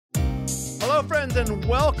Hello, friends, and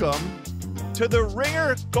welcome to the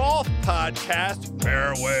Ringer Golf Podcast,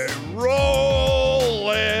 Fairway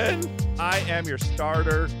Rolling. I am your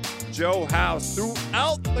starter, Joe House.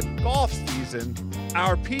 Throughout the golf season,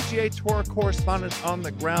 our PGA Tour correspondent on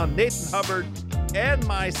the ground, Nathan Hubbard, and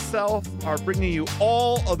myself are bringing you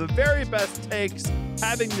all of the very best takes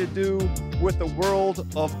having to do with the world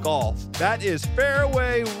of golf. That is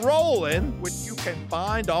Fairway Rolling, which you can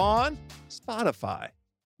find on Spotify.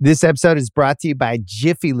 This episode is brought to you by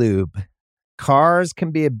Jiffy Lube. Cars can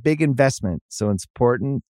be a big investment, so it's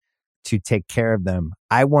important to take care of them.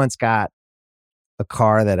 I once got a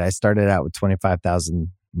car that I started out with 25,000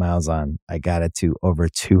 miles on. I got it to over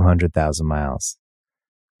 200,000 miles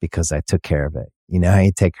because I took care of it. You know how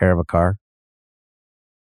you take care of a car?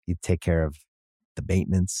 You take care of the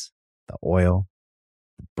maintenance, the oil,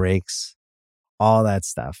 the brakes, all that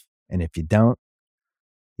stuff. And if you don't,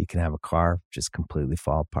 you can have a car just completely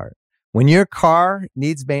fall apart. When your car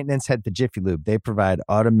needs maintenance, head to Jiffy Lube. They provide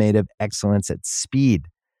automotive excellence at speed.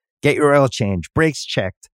 Get your oil change, brakes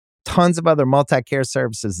checked, tons of other multi-care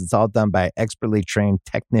services. It's all done by expertly trained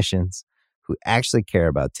technicians who actually care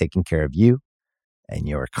about taking care of you and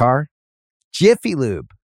your car. Jiffy Lube,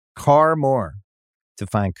 car more. To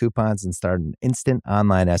find coupons and start an instant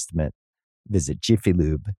online estimate, visit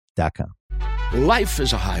jiffylube.com. Life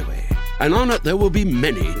is a highway, and on it there will be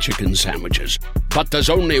many chicken sandwiches. But there's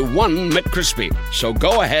only one McCrispy. So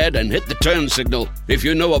go ahead and hit the turn signal if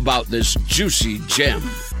you know about this juicy gem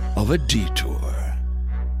of a detour.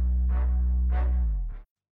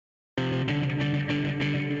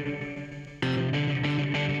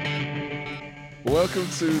 Welcome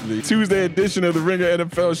to the Tuesday edition of the Ringer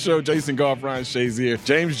NFL Show. Jason Goff, Ryan Shazier,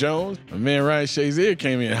 James Jones. My man Ryan Shazier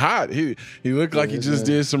came in hot. He looked like he just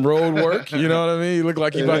did some road work. You know what I mean? He looked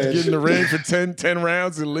like he about to get in the ring for 10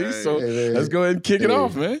 rounds at least. So let's go ahead and kick it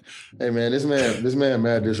off, man. Hey man, this man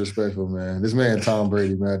mad disrespectful, man. This man Tom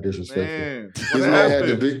Brady mad disrespectful. Man, this man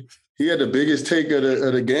had the biggest take of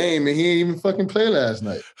the game, and he didn't even fucking play last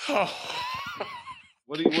night.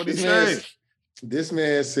 What did he say? This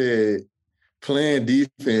man said playing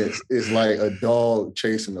defense is like a dog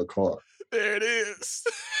chasing a car. There it is.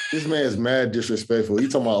 This man's mad disrespectful. He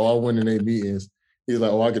talking about, I went in their meetings. He's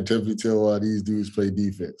like, I can definitely tell why these dudes play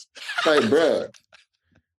defense. Like, bruh,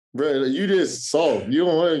 you just soft. You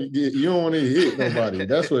don't want to hit nobody.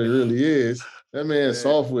 That's what it really is. That man's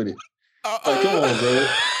soft with it. Like, come on, bro.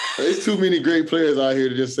 There's too many great players out here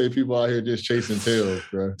to just say people out here just chasing tails,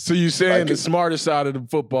 bro. So you saying the smarter side of the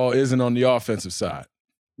football isn't on the offensive side?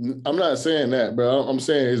 I'm not saying that, bro. I'm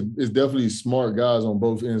saying it's definitely smart guys on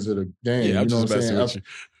both ends of the game. Yeah, I'm just messing with you.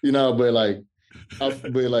 You know, but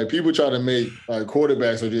people try to make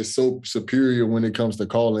quarterbacks are just so superior when it comes to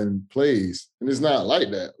calling plays, and it's not like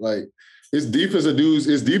that. Like it's defensive dudes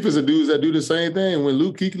that do the same thing. When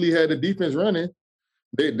Luke Kuechly had the defense running,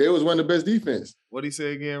 they was one of the best defense. What'd he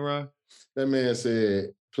say again, Ron? That man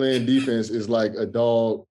said playing defense is like a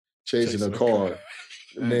dog chasing a car.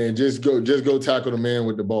 Man, just go tackle the man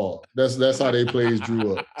with the ball. That's how they plays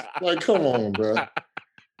Drew up. Like, come on, bro.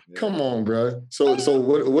 Come on, bro. So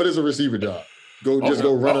what is a receiver job? Go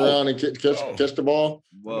run around and catch the ball?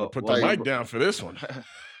 Well, put the mic down for this one.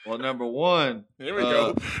 Well, number one, here we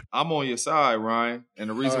go. I'm on your side, Ryan, and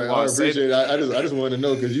the reason why I appreciate it. I just wanted to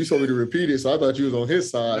know because you told me to repeat it, so I thought you was on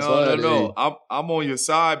his side. No. I'm on your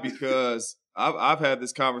side because I've had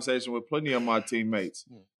this conversation with plenty of my teammates.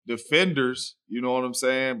 Defenders, you know what I'm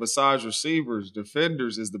saying? Besides receivers,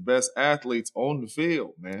 defenders is the best athletes on the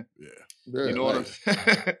field, man. Yeah. You know what I'm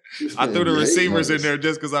saying? I threw the receivers in there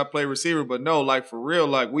just because I play receiver, but no, like for real,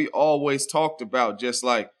 like we always talked about just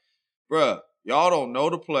like, bruh, y'all don't know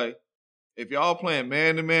the play. If y'all playing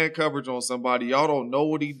man-to-man coverage on somebody, y'all don't know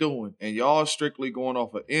what he doing. And y'all strictly going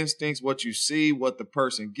off of instincts, what you see, what the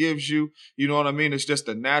person gives you. You know what I mean? It's just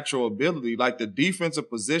a natural ability. Like the defensive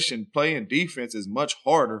position, playing defense is much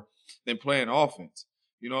harder than playing offense.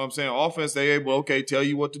 You know what I'm saying? Offense, they able, tell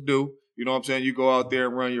you what to do. You know what I'm saying? You go out there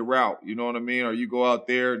and run your route. You know what I mean? Or you go out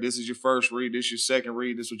there, this is your first read, this is your second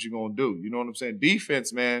read, this is what you're going to do. You know what I'm saying?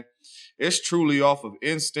 Defense, man, it's truly off of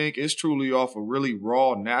instinct. It's truly off of really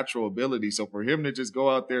raw, natural ability. So for him to just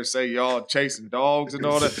go out there and say y'all chasing dogs and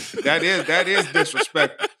all that, that is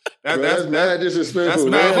disrespectful. That's mad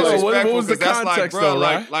disrespectful. That's mad disrespectful. What was the context, though,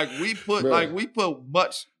 right?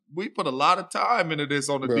 We put a lot of time into this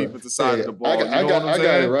on the defensive side of the ball. I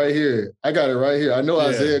got it right here. I know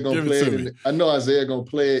Isaiah gonna play it. I know Isaiah gonna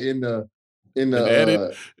play it in the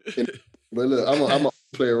edit. But look, I'm gonna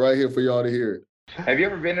play it right here for y'all to hear it. Have you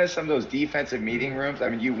ever been to some of those defensive meeting rooms? I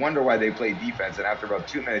mean, you wonder why they play defense, and after about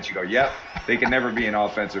 2 minutes, you go, "Yep, they can never be an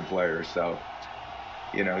offensive player." So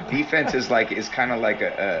You know, defense is kind of like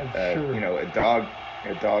a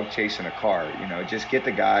dog chasing a car. You know, just get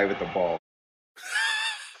the guy with the ball.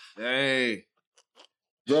 Hey.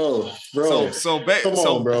 Bro. So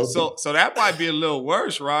that might be a little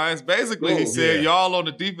worse, Ryan. Basically, he said y'all on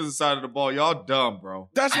the defensive side of the ball, y'all dumb, bro.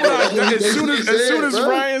 That's what as soon as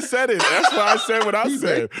Ryan said it, that's why I said what I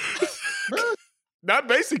said. Not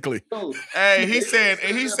basically. Hey, he said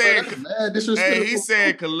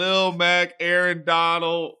Khalil Mack, Aaron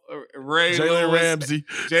Donald, Jalen Ramsey.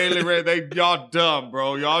 They y'all dumb,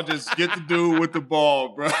 bro. Y'all just get the dude with the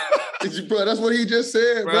ball, bro. Bro, that's what he just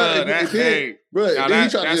said, bro. Then he tried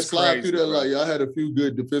to just slide through there like, y'all had a few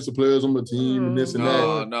good defensive players on the team and this and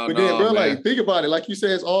that. But then, bro, like, think about it. Like you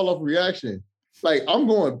said, it's all off reaction. Like, I'm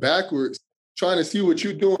going backwards, trying to see what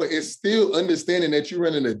you're doing, and still understanding that you're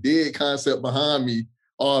running a dead concept behind me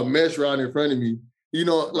or a mesh route in front of me. You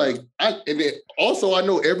know, like, and then also I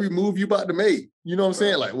know every move you about to make. You know what I'm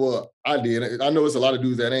saying? Like, well, I did. I know it's a lot of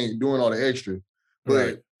dudes that ain't doing all the extra,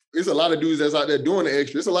 but it's a lot of dudes that's out there doing the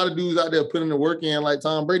extra. It's a lot of dudes out there putting the work in, like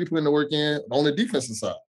Tom Brady putting the work in on the defensive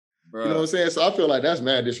side. Bruh. You know what I'm saying? So I feel like that's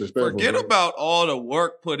mad disrespectful. Forget about all the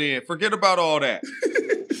work put in. Forget about all that.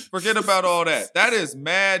 Forget about all that. That is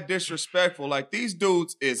mad disrespectful. Like, these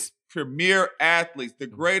dudes is premier athletes, the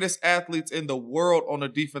greatest athletes in the world on the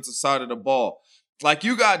defensive side of the ball. Like,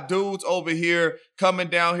 you got dudes over here coming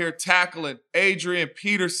down here tackling Adrian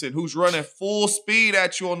Peterson, who's running full speed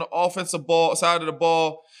at you on the offensive side of the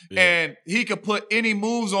ball, and he could put any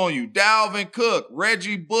moves on you. Dalvin Cook,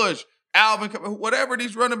 Reggie Bush, Alvin, whatever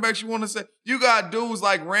these running backs you want to say. You got dudes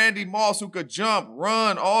like Randy Moss who could jump,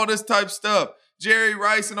 run, all this type of stuff. Jerry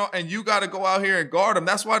Rice and all, and you got to go out here and guard them.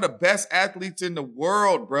 That's why the best athletes in the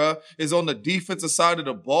world, bruh, is on the defensive side of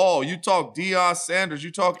the ball. You talk Deion Sanders,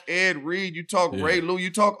 you talk Ed Reed, you talk Ray Lou, you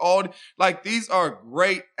talk like, these are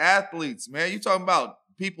great athletes, man. You talking about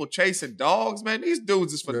people chasing dogs, man. These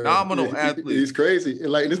dudes is phenomenal athletes. He's crazy.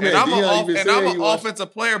 Like, this man, I'm an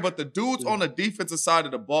offensive player, but the dudes on the defensive side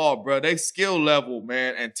of the ball, bro, they skill level,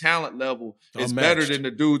 man, and talent level is better than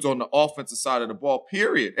the dudes on the offensive side of the ball,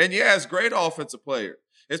 period. And yeah, it's great offensive player.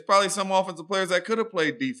 It's probably some offensive players that could have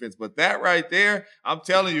played defense, but that right there, I'm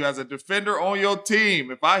telling you, as a defender on your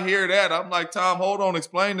team, if I hear that, I'm like, Tom, hold on,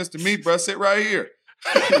 explain this to me, bro. Sit right here.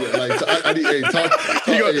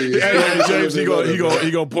 James, he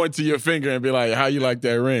gonna point to your finger and be like, "How you like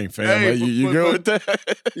that ring, fam? Hey, like, you good with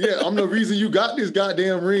that?" Yeah, I'm the reason you got this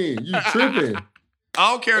goddamn ring. You tripping? I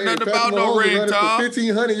don't care nothing about no ring, Tom.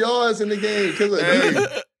 1,500 yards in the game.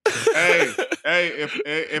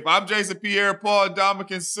 If I'm Jason Pierre-Paul,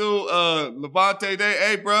 Ndamukong Suh, Levante Day,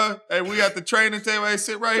 hey, bro, hey, we at the training table. Hey,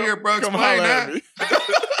 sit right here, bro. Explain that.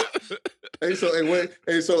 I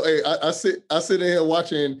sit in here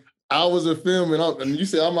watching hours of film, and you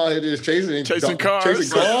say I'm out here just chasing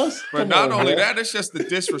cars. But not only that, it's just the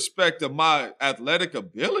disrespect of my athletic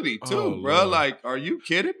ability too, bro. Lord. Like, are you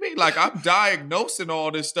kidding me? Like, I'm diagnosing all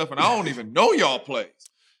this stuff, and I don't even know y'all plays.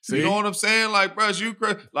 See? You know what I'm saying? Like, bro,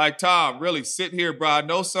 like, Tom, really sit here, bro. I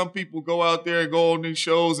know some people go out there and go on these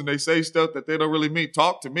shows and they say stuff that they don't really mean.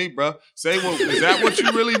 Talk to me, bro. Say, well, is that what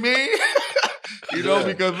you really mean? You know,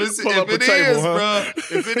 because if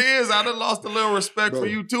it is, I'd have lost a little respect for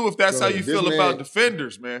you too. If that's how you feel about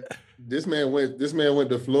defenders, man. This man went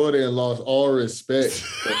to Florida and lost all respect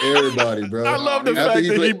for everybody, bro. I love the fact that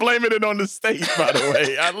he blaming it on the state. By the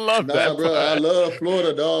way, I love that, bro. I love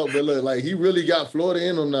Florida, dog. But look, like, he really got Florida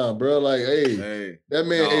in him now, bro. Like, hey, that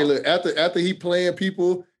man. Hey, look, after he playing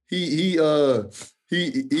people, he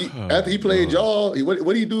after he played y'all, what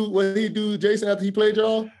did he do? What did he do, Jason, after he played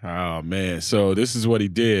y'all? Oh man, so this is what he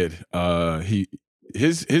did.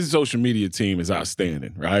 His social media team is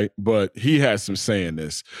outstanding, right? But he has some say in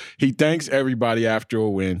this. He thanks everybody after a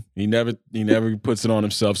win. He never puts it on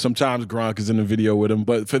himself. Sometimes Gronk is in the video with him,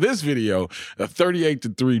 but for this video, a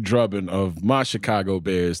 38-3 drubbing of my Chicago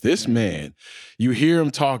Bears. This man, you hear him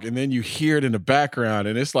talk, and then you hear it in the background,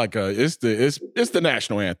 and it's like it's the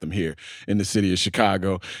national anthem here in the city of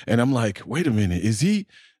Chicago. And I'm like, wait a minute, is he?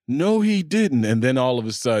 No, he didn't. And then all of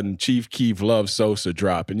a sudden, Chief Keef loves Sosa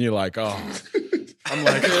drop, and you're like, oh. I'm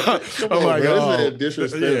like,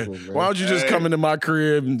 disrespectful. Man. Why don't you just come into my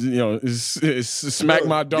crib and smack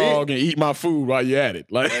my dog and eat my food while you're at it?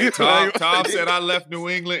 Like, Tom said, I left New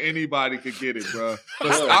England. Anybody could get it, bro.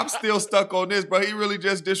 But I'm still stuck on this, bro. He really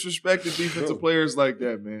just disrespected defensive players like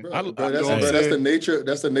that, man. That's the nature.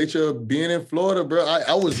 That's the nature of being in Florida, bro.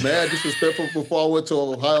 I was mad disrespectful before I went to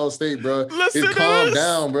Ohio State, bro. It calmed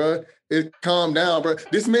down, bro. calm down, bro.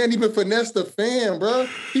 This man even finessed the fan, bro.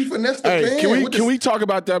 He finessed the fan. Can we talk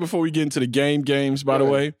about that before we get into the games, by the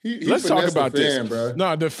way? Let's talk about this. Bro.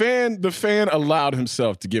 No, the fan allowed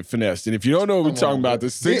himself to get finessed. And if you don't know what we're talking about, the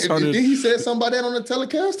 600... He said something about that on the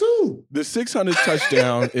telecast, too. The 600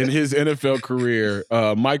 touchdown in his NFL career,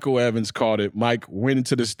 Michael Evans caught it. Mike went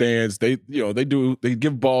into the stands. They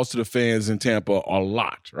give balls to the fans in Tampa a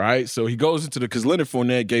lot, right? So he goes into because Leonard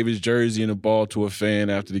Fournette gave his jersey and a ball to a fan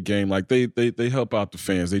after the game. Like, they help out the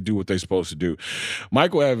fans. They do what they're supposed to do.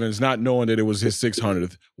 Michael Evans, not knowing that it was his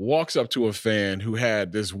 600th, walks up to a fan who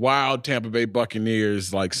had this wild Tampa Bay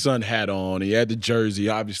Buccaneers like sun hat on. He had the jersey,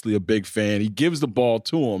 obviously a big fan. He gives the ball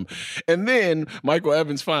to him. And then Michael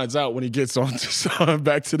Evans finds out when he gets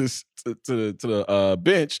back to the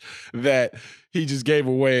bench that he just gave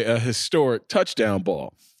away a historic touchdown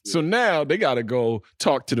ball. So now they got to go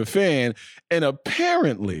talk to the fan. And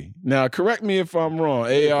apparently, now correct me if I'm wrong,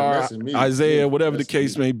 AR, Isaiah, whatever the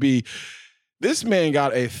case may be, this man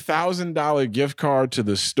got a $1,000 gift card to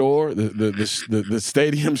the store, the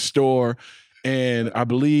stadium store, and I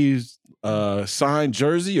believe signed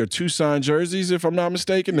jersey or 2 signed jerseys, if I'm not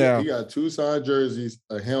mistaken. Now he got 2 signed jerseys,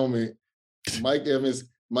 a helmet, Mike Evans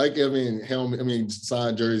helmet,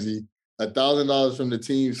 signed jersey, $1,000 from the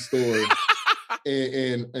team store.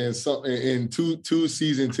 and two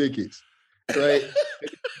season tickets, right?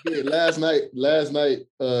 last night,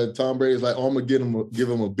 Tom Brady's like, "Oh, I'm gonna give him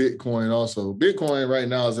a Bitcoin." Also, Bitcoin right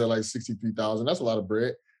now is at like 63,000. That's a lot of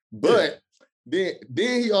bread. But then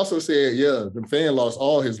he also said, "Yeah, the fan lost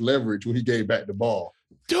all his leverage when he gave back the ball."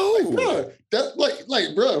 Dude, bro.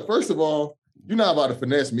 First of all, you're not about to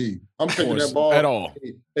finesse me. I'm taking that ball at all.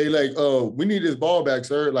 Hey, we need this ball back,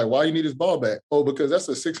 sir. Like, why you need this ball back? Oh, because that's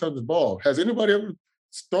a 600 ball. Has anybody ever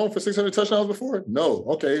thrown for 600 touchdowns before? No.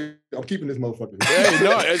 Okay, I'm keeping this motherfucker. Hey,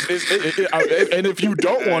 no, and if you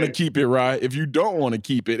don't want to keep it, right? If you don't want to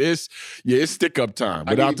keep it, it's stick up time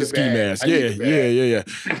without the ski mask. Yeah.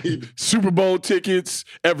 Super Bowl tickets,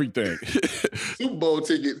 everything. Super Bowl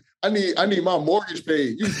tickets. I need my mortgage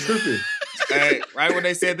paid. You tripping? Hey, right when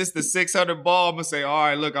they said this is the 600 ball, I'm gonna say, all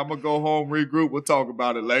right, look, I'm gonna go home, regroup. We'll talk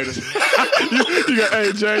about it later.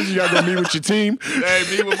 Hey, James, you gotta go meet with your team. Hey,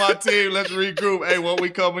 meet with my team. Let's regroup. Hey, what we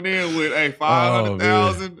coming in with? Hey,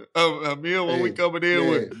 500,000 a meal. What we coming in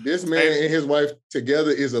with? This man and his wife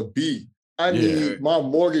together is a B. I need my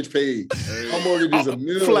mortgage paid. My mortgage is $1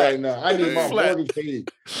 million right now. I need my mortgage paid.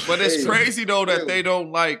 But it's crazy though that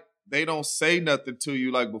they don't say nothing to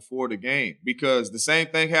you like before the game, because the same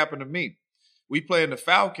thing happened to me. We playing the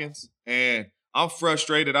Falcons, and I'm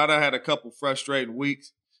frustrated. I done had a couple frustrating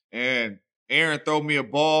weeks, and Aaron throw me a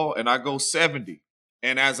ball, and I go 70.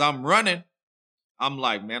 And as I'm running, I'm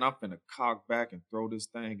like, man, I'm finna cock back and throw this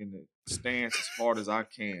thing in the stance as hard as I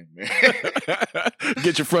can, man.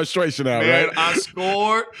 Get your frustration out, man, right? I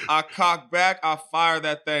scored. I cocked back. I fired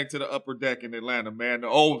that thing to the upper deck in Atlanta, man. The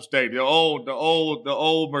old stadium, the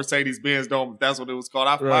old Mercedes-Benz Dome. That's what it was called.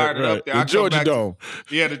 I fired it up there. The Georgia Dome.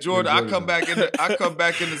 The Georgia. I come back in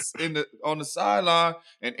the on the sideline,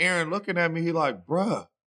 and Aaron looking at me. He like, bruh,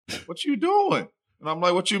 what you doing? And I'm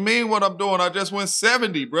like, what you mean? What I'm doing? I just went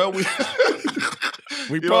 70, bro.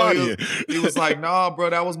 We partying. He was like, nah, bro,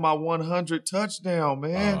 that was my 100 touchdown,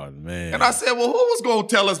 man. Oh, man. And I said, well, who was going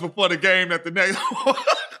to tell us before the game that the next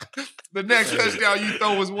touchdown you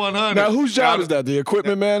throw was 100? Now, whose job is that? The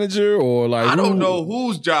equipment manager or like? I don't know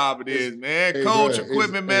whose job it is, man. Coach,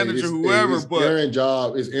 equipment manager, whoever. It's Aaron's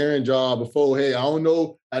job. It's Aaron's job before, hey, I don't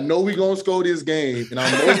know. I know we're going to score this game, and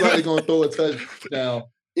I'm most likely going to throw a touchdown.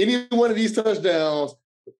 Any one of these touchdowns,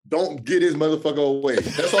 don't get his motherfucker away.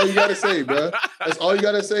 That's all you got to say, bro. That's all you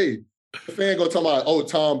got to say. The fan gonna talk about, oh,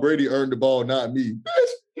 Tom Brady earned the ball, not me.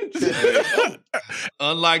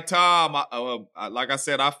 Unlike Tom, like I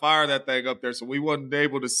said, I fired that thing up there, so we wasn't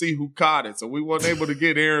able to see who caught it. So we wasn't able to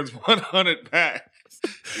get Aaron's 100 back.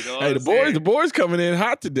 You know hey, the boys coming in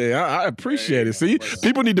hot today. I appreciate it. See,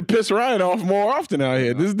 people need to piss Ryan off more often out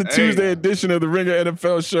here. This is the Tuesday edition of the Ringer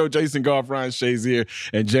NFL Show. Jason Goff, Ryan Shazier,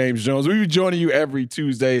 and James Jones. We'll be joining you every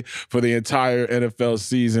Tuesday for the entire NFL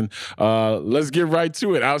season. Let's get right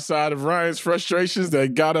to it. Outside of Ryan's frustrations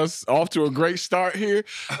that got us off to a great start here,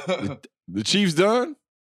 the Chiefs done?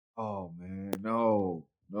 Oh, man, no.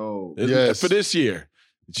 Yes. For this year,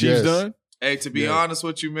 the Chiefs done? Hey, to be honest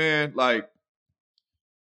with you, man, like,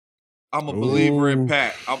 I'm a believer in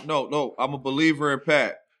Pat. I'm a believer in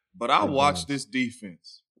Pat. But I watch this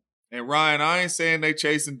defense. And Ryan, I ain't saying they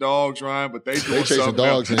chasing dogs, Ryan, but they chasing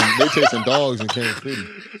dogs and they chasing dogs in Kansas City.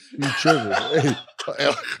 You tripping?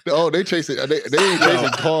 Oh, they chasing. They ain't chasing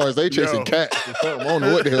cars. They chasing cats or something. I don't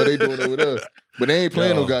know what the hell they doing over there. But they ain't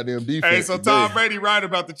playing no goddamn defense. Hey, so Tom Brady right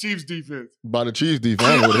about the Chiefs defense. By the Chiefs defense.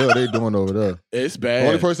 I don't know what the hell they doing over there. It's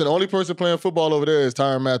bad. The only person playing football over there is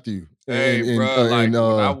Tyrann Mathieu. Hey, bro, when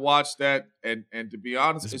I watched that, and to be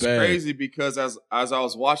honest, it's crazy because as I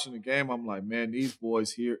was watching the game, I'm like, man, these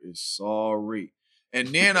boys here is sorry. And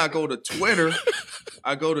then I go to Twitter.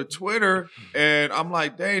 And I'm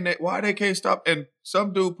like, dang, why they can't stop? And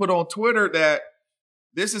some dude put on Twitter that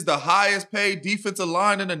this is the highest paid defensive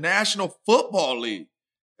line in the National Football League.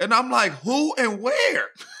 And I'm like, who and where?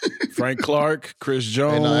 Frank Clark, Chris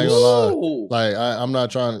Jones. And I ain't gonna lie. Like, I'm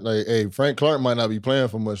not trying to, like, hey, Frank Clark might not be playing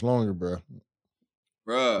for much longer, bro.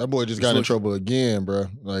 Bruh. That boy just got in trouble again, bro.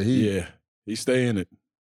 Like, he's staying it.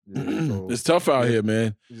 So, it's tough out here,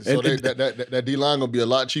 man. So that D-line gonna be a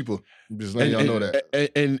lot cheaper. I'm just letting y'all know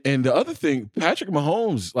that. And the other thing, Patrick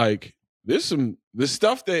Mahomes, like, there's the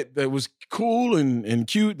stuff that was cool and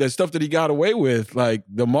cute, that stuff that he got away with, like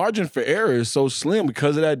the margin for error is so slim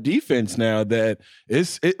because of that defense now that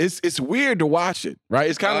it's weird to watch it, right?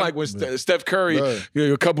 It's kind of like when Steph Curry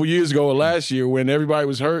a couple years ago or last year when everybody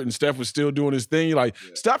was hurt and Steph was still doing his thing. You're like,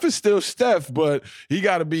 Steph is still Steph, but he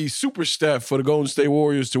got to be super Steph for the Golden State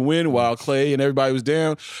Warriors to win while Clay and everybody was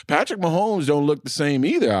down. Patrick Mahomes don't look the same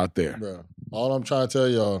either out there. Bro, all I'm trying to tell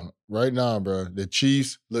y'all right now, bro, the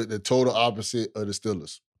Chiefs look the total opposite of the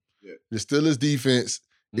Steelers. Yeah. The Steelers defense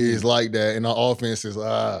is like that, and our offense is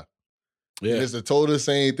it's the total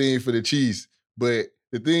same thing for the Chiefs. But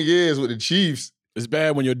the thing is, with the Chiefs, it's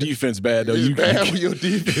bad when your defense bad, though. It's bad when your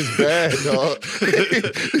defense bad, dog.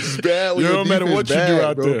 It's bad when your defense bad, no matter what you do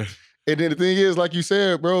out there. And then the thing is, like you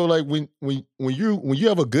said, bro, like when you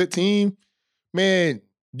have a good team, man,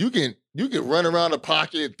 you can run around the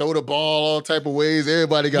pocket, throw the ball all type of ways.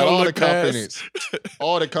 Everybody got all the confidence.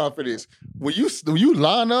 All the confidence. When you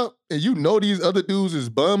line up and you know these other dudes is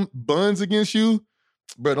buns against you,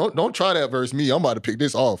 bro, don't try that versus me. I'm about to pick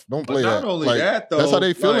this off. Don't play that. Not only that, though. That's how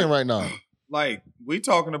they feeling right now. Like, we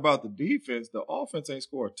talking about the defense. The offense ain't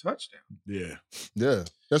scored a touchdown. Yeah.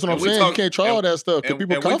 That's what I'm saying. You can't try all that stuff because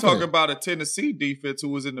people confident. We talking about a Tennessee defense who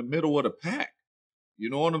was in the middle of the pack. You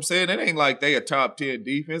know what I'm saying? It ain't like they a top 10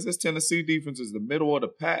 defense. This Tennessee defense is the middle of the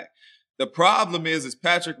pack. The problem is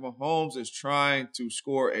Patrick Mahomes is trying to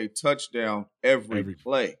score a touchdown every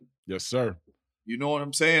play. Yes, sir. You know what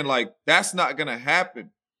I'm saying? Like, that's not going to happen.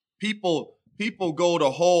 People go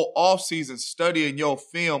the whole offseason studying your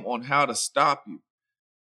film on how to stop you.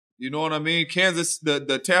 You know what I mean?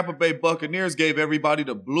 The Tampa Bay Buccaneers gave everybody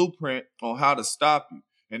the blueprint on how to stop you.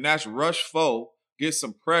 And that's rush foe, get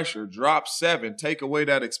some pressure, drop 7, take away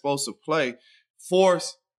that explosive play,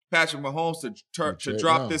 force Patrick Mahomes to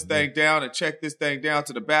drop this thing down and check this thing down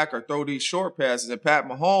to the back or throw these short passes. And Pat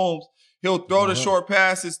Mahomes, he'll throw the short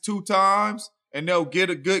passes 2 times and they'll get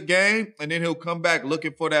a good game, and then he'll come back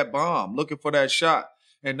looking for that bomb, looking for that shot.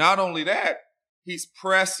 And not only that, he's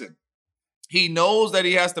pressing. He knows that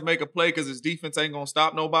he has to make a play because his defense ain't going to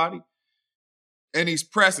stop nobody. And he's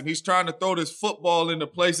pressing. He's trying to throw this football into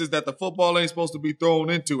places that the football ain't supposed to be thrown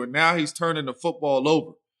into, and now he's turning the football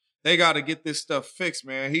over. They got to get this stuff fixed,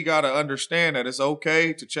 man. He got to understand that it's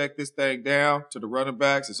okay to check this thing down to the running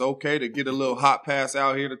backs. It's okay to get a little hot pass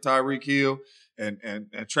out here to Tyreek Hill and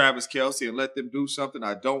Travis Kelce and let them do something.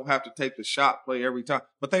 I don't have to take the shot play every time.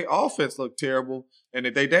 But their offense looked terrible, and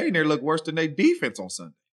they dang near look worse than their defense on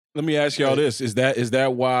Sunday. Let me ask y'all this. Is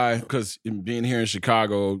that why, because being here in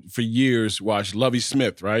Chicago for years, watched Lovie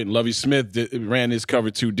Smith, right? And Lovie Smith ran his cover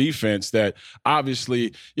 2 defense that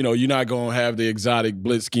obviously, you're not going to have the exotic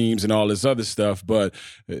blitz schemes and all this other stuff, but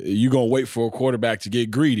you're going to wait for a quarterback to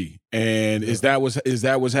get greedy. And is that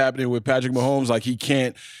what's happening with Patrick Mahomes? Like he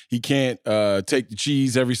can't take the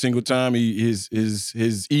cheese every single time.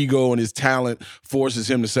 His ego and his talent forces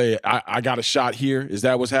him to say, I got a shot here. Is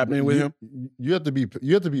that what's happening with him? You have to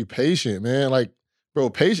be patient, man. Like, bro,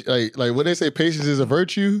 patient. Like when they say patience is a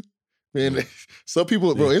virtue, man. Some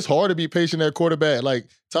people, bro, it's hard to be patient at quarterback. Like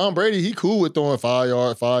Tom Brady, he cool with throwing 5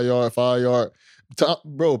 yard.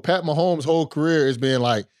 Bro, Pat Mahomes' whole career has been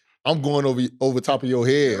like, I'm going over top of your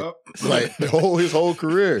head, like his whole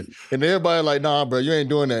career. And everybody like, nah, bro, you ain't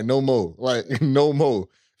doing that no more. Like, no more.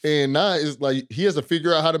 And now it's like he has to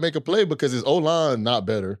figure out how to make a play because his O-line not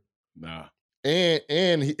better. Nah.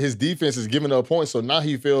 And his defense is giving up points. So now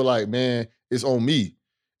he feel like, man, it's on me.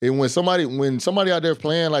 And when somebody out there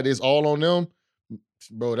playing like this all on them,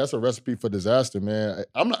 bro, that's a recipe for disaster, man.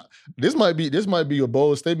 This might be a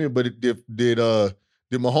bold statement, but did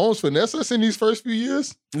Did Mahomes finesse us in these first few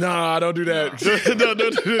years? Nah, don't do that.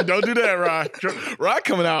 don't do that, Ryan. Ryan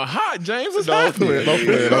coming out hot, James. What's happening? Don't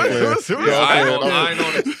play it. I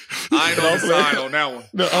ain't on the side on that one.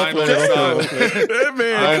 I ain't on the side. That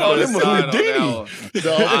man called him a Houdini.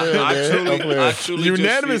 I truly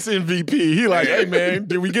unanimous MVP. He like, hey man,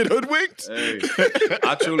 did we get hoodwinked? Hey,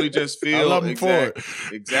 I truly just feel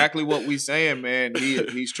exactly what we saying, man.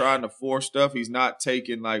 He's trying to force stuff. He's not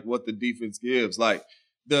taking like what the defense gives. Like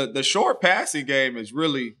the short passing game is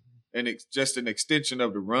really just an extension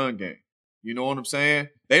of the run game. You know what I'm saying?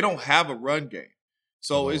 They don't have a run game.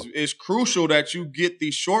 So it's crucial that you get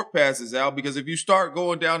these short passes out, because if you start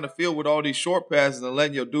going down the field with all these short passes and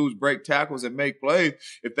letting your dudes break tackles and make plays,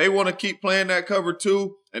 if they want to keep playing that cover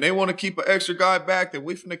 2 and they want to keep an extra guy back, then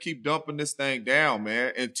we finna keep dumping this thing down,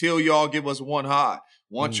 man, until y'all give us one high.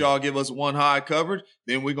 Once y'all give us one high coverage,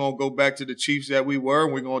 then we're going to go back to the Chiefs that we were,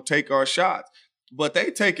 and we're going to take our shots. But they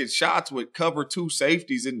taking shots with cover 2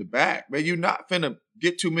 safeties in the back. Man, you're not finna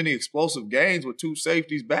get too many explosive gains with 2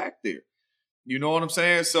 safeties back there. You know what I'm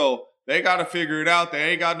saying? So they got to figure it out.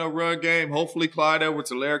 They ain't got no run game. Hopefully Clyde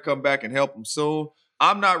Edwards-Helaire come back and help them soon.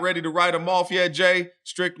 I'm not ready to write them off yet, Jay,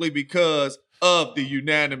 strictly because of the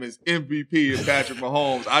unanimous MVP of Patrick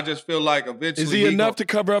Mahomes. I just feel like eventually is he enough to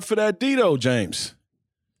cover up for that D, though, James?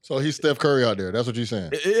 So he's Steph Curry out there. That's what you're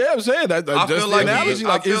saying. Yeah, I'm saying that. I feel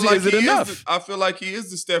like is it enough? I feel like he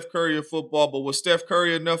is the Steph Curry of football, but was Steph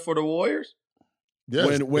Curry enough for the Warriors?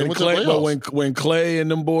 Yes, when Clay and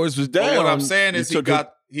them boys was down, what I'm saying is he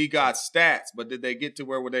got stats, but did they get to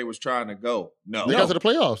where they was trying to go? No, they got to the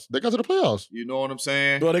playoffs. You know what I'm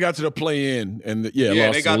saying? Well, they got to the play-in, and lost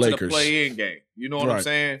they got to the Lakers. To the play-in game. You know what I'm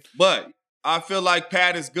saying? But I feel like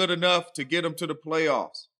Pat is good enough to get them to the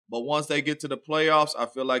playoffs. But once they get to the playoffs, I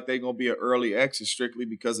feel like they're gonna be an early exit strictly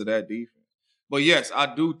because of that defense. But yes,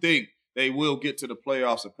 I do think they will get to the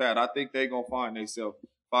playoffs of Pat. I think they're gonna find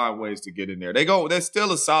ways to get in there. They're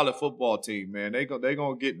still a solid football team, man. They're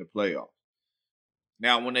gonna get in the playoffs.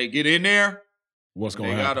 Now, when they get in there, what's going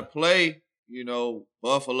to happen? They gotta play,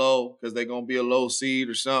 Buffalo, because they're gonna be a low seed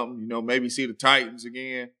or something. Maybe see the Titans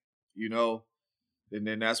again. And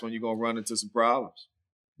then that's when you're gonna run into some problems.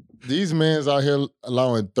 These men's out here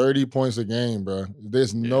allowing 30 points a game, bro.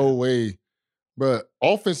 There's no way, bro.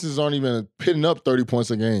 Offenses aren't even pitting up 30 points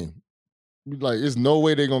a game. Like, there's no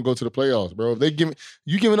way they're gonna go to the playoffs, bro. If they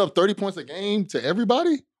giving up 30 points a game to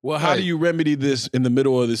everybody. Well, how do you remedy this in the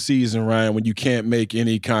middle of the season, Ryan, when you can't make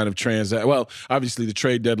any kind of transaction? Well, obviously the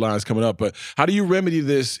trade deadline is coming up, but how do you remedy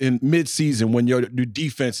this in mid-season when your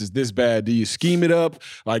defense is this bad? Do you scheme it up?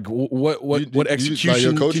 Like, what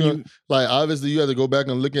execution? Like, obviously, you have to go back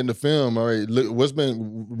and look at the film. All right, look,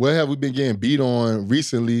 what have we been getting beat on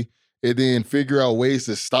recently, and then figure out ways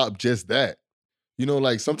to stop just that.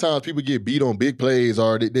 Like sometimes people get beat on big plays,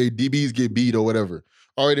 or they DBs get beat or whatever.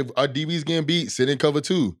 All right, if our DBs getting beat, sit in cover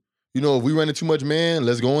 2. If we running too much man,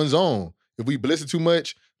 let's go in zone. If we blitz it too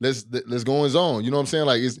much, let's go in zone. You know what I'm saying?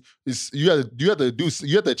 Like you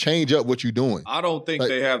have to change up what you're doing. I don't think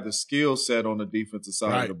they have the skill set on the defensive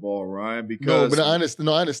side of the ball, Ryan. Because I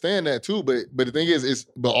understand that too. But the thing is,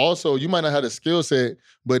 but also you might not have the skill set.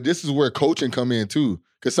 But this is where coaching come in too.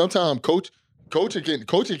 Because sometimes coaching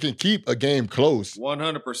can keep a game close.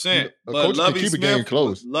 100%. But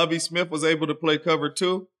Lovie Smith was able to play cover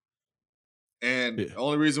 2. And the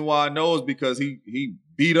only reason why I know is because he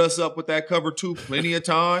beat us up with that cover 2 plenty of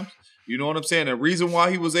times. You know what I'm saying? The reason why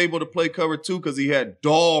he was able to play cover 2 because he had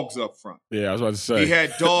dogs up front. Yeah, I was about to say. He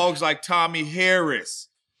had dogs like Tommy Harris.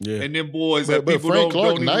 Yeah. And them boys that people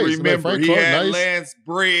don't even remember. He had Lance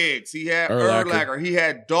Briggs. He had Urlacher. He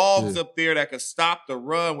had dogs up there that could stop the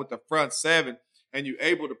run with the front 7, and you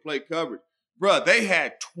able to play coverage. Bruh, they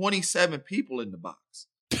had 27 people in the box.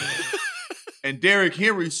 And Derrick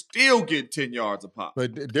Henry still get 10 yards a pop.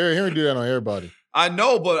 But Derrick Henry do that on everybody. I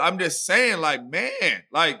know, but I'm just saying, like, man,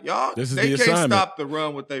 like, y'all, they can't stop the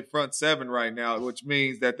run with their front 7 right now, which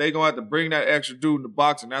means that they're going to have to bring that extra dude in the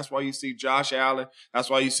box, and that's why you see Josh Allen. That's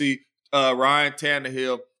why you see Ryan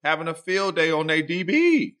Tannehill having a field day on their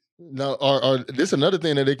DB. Now, this is another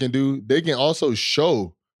thing that they can do. They can also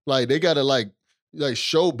show, like, they got to, like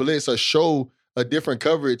show blitz or show a different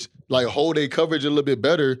coverage, like hold a coverage a little bit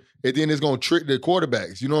better, and then it's going to trick the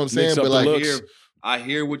quarterbacks. You know what I'm saying? But like, I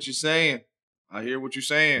hear what you're saying.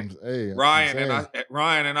 Hey, Ryan,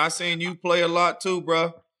 and I seen you play a lot too,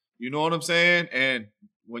 bro. You know what I'm saying? And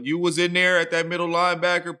when you was in there at that middle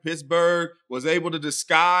linebacker, Pittsburgh was able to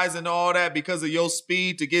disguise and all that because of your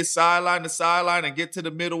speed to get sideline to sideline and get to the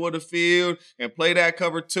middle of the field and play that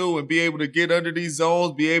cover 2 and be able to get under these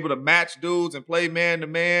zones, be able to match dudes and play man to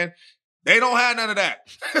man. They don't have none of that.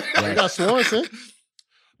 They got Swanson.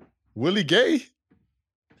 Willie Gay.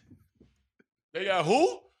 They got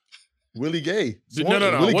who? Willie Gay. No.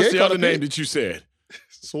 Willie What's Gay the other caught a name pick. that you said?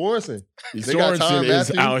 Sorensen. Sorensen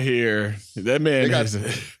is out here. That man is.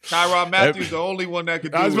 Tyrod Matthews, the only one that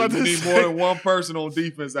could do it. You need more than one person on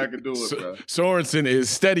defense that could do it, bro. Sorensen is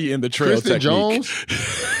steady in the trail Christian technique. Jones.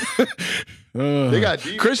 They got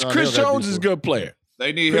Chris Jones is a good player.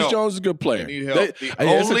 They need Chris help. Jones is a good player. They need help.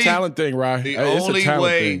 It's a talent thing, right? The It's only a talent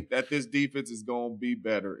way thing. that this defense is going to be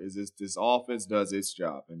better is if this offense does its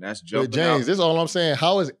job, and that's But jumping James, out. this is all I'm saying.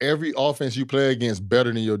 How is every offense you play against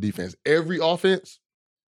better than your defense? Every offense?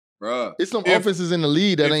 Bruh. It's some offenses in the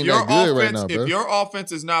league that ain't that good right now, bro. If your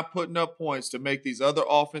offense is not putting up points to make these other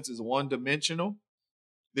offenses one-dimensional,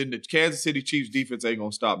 then the Kansas City Chiefs defense ain't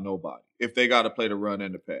going to stop nobody if they got to play the run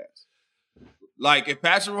and the pass. Like, if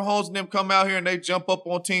Patrick Mahomes and them come out here and they jump up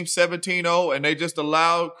on team 17-0 and they just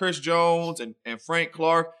allow Chris Jones and Frank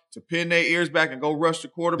Clark to pin their ears back and go rush the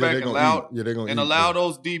quarterback and allow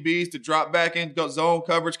those DBs to drop back in zone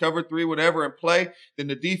coverage, cover 3, whatever, and play, then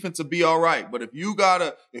the defense will be all right. But if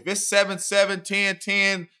it's 7-7,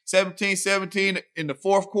 10-10, 17-17 in the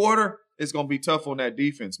fourth quarter, it's going to be tough on that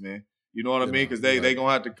defense, man. You know what I mean? Because they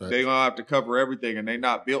going to have to cover everything, and they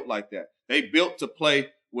not built like that. They built to play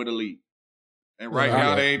with a lead. And right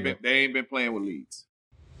now, they ain't been playing with leads.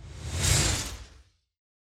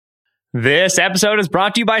 This episode is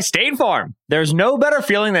brought to you by State Farm. There's no better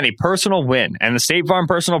feeling than a personal win, and the State Farm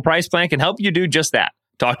Personal Price Plan can help you do just that.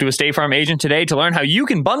 Talk to a State Farm agent today to learn how you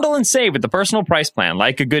can bundle and save with the Personal Price Plan.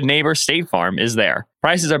 Like a good neighbor, State Farm is there.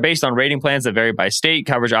 Prices are based on rating plans that vary by state.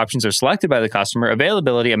 Coverage options are selected by the customer.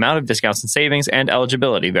 Availability, amount of discounts and savings, and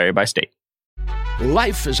eligibility vary by state.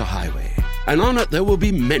 Life is a highway, and on it there will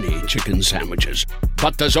be many chicken sandwiches.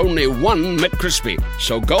 But there's only one McCrispy.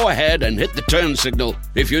 So go ahead and hit the turn signal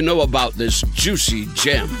if you know about this juicy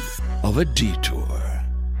gem of a detour.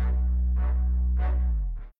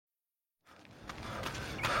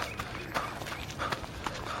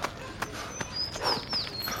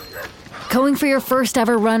 Going for your first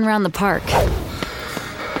ever run around the park.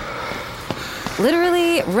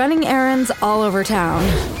 Literally running errands all over town.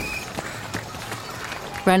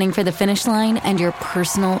 Running for the finish line and your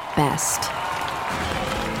personal best.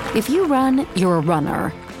 If you run, you're a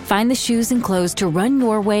runner. Find the shoes and clothes to run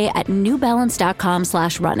your way at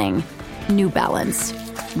newbalance.com/running. New Balance.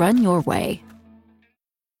 Run your way.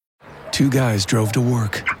 Two guys drove to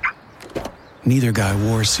work. Neither guy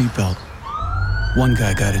wore a seatbelt. One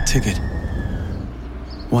guy got a ticket.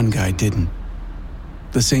 One guy didn't.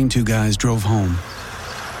 The same two guys drove home.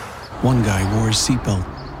 One guy wore his seatbelt.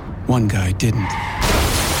 One guy didn't.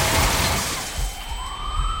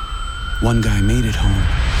 One guy made it home.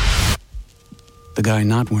 The guy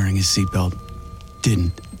not wearing his seatbelt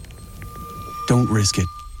didn't. Don't risk it.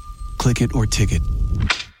 Click it or ticket.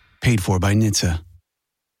 Paid for by NHTSA.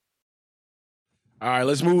 All right,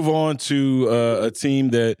 let's move on to a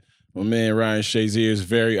team that my man Ryan Shazier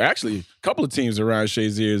is a couple of teams that Ryan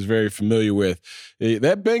Shazier is very familiar with.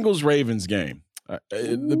 That Bengals-Ravens game,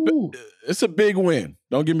 it's a big win.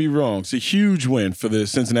 Don't get me wrong. It's a huge win for the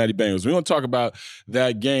Cincinnati Bengals. We're going to talk about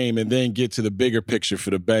that game and then get to the bigger picture for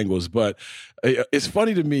the Bengals. But it's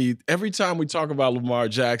funny to me, every time we talk about Lamar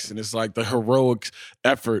Jackson, it's like the heroic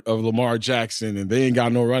effort of Lamar Jackson, and they ain't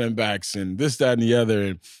got no running backs and this, that, and the other.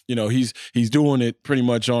 And, you know, he's doing it pretty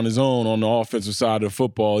much on his own on the offensive side of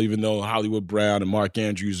football, even though Hollywood Brown and Mark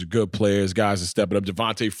Andrews are good players. Guys are stepping up.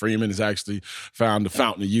 Devontae Freeman has actually found the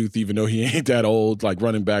fountain of youth, even though he ain't that old. Like,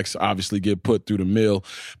 running backs obviously get put through the mill.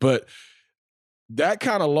 But that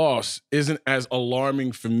kind of loss isn't as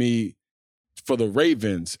alarming for me for the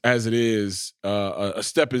Ravens as it is a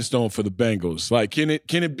stepping stone for the Bengals. Like, can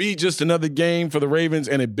it be just another game for the Ravens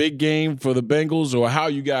and a big game for the Bengals, or how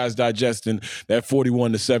you guys digesting that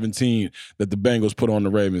 41-17 that the Bengals put on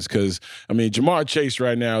the Ravens? Because, I mean, Jamar Chase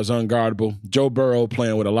right now is unguardable. Joe Burrow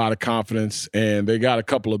playing with a lot of confidence, and they got a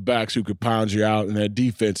couple of backs who could pound you out, and their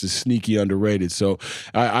defense is sneaky underrated. So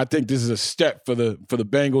I think this is a step for the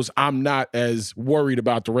Bengals. I'm not as worried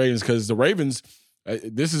about the Ravens because the Ravens –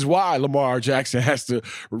 this is why Lamar Jackson has to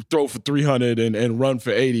throw for 300 and run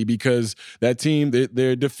for 80, because that team,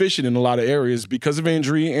 they're deficient in a lot of areas because of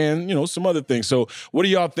injury and, you know, some other things. So what do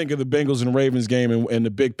y'all think of the Bengals and Ravens game and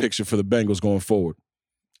the big picture for the Bengals going forward?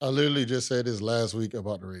 I literally just said this last week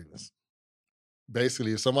about the Ravens.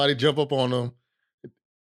 Basically, if somebody jump up on them,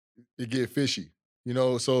 it get fishy. You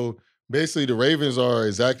know, so basically the Ravens are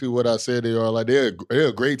exactly what I said they are. Like, they're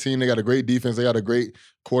a great team. They got a great defense. They got a great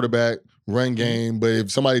quarterback, run game. But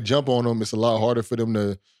if somebody jump on them, it's a lot harder for them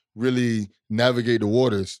to really navigate the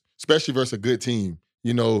waters, especially versus a good team.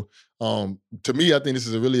 You know, to me, I think this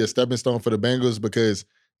is really a stepping stone for the Bengals because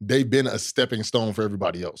they've been a stepping stone for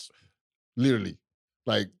everybody else. Literally.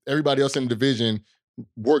 Like, everybody else in the division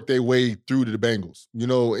worked their way through to the Bengals,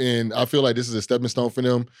 and I feel like this is a stepping stone for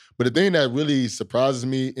them. But the thing that really surprises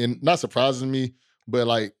me, and not surprises me, but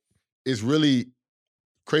like, it's really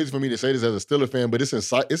crazy for me to say this as a Steelers fan, but it's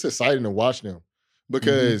exciting to watch them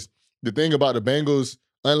because the thing about the Bengals,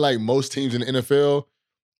 unlike most teams in the NFL,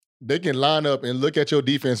 they can line up and look at your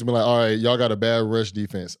defense and be like, all right, y'all got a bad rush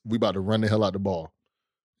defense. We about to run the hell out the ball.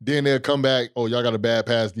 Then they'll come back, oh, y'all got a bad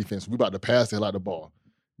pass defense. We about to pass the hell out the ball.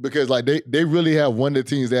 Because like they really have one of the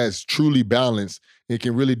teams that's truly balanced and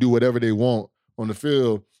can really do whatever they want on the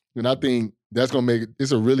field. And I think that's going to make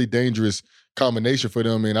it's a really dangerous combination for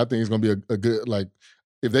them. And I think it's going to be a good, like,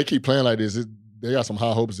 if they keep playing like this, they got some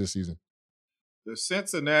high hopes this season. The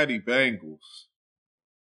Cincinnati Bengals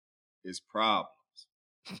is problems.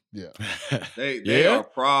 Yeah. They are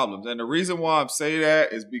problems. And the reason why I'm saying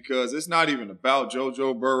that is because it's not even about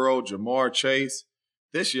JoJo Burrow, Jamar Chase.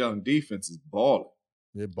 This young defense is balling.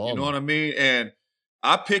 They're balling. You know what I mean? And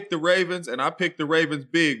I picked the Ravens, and I picked the Ravens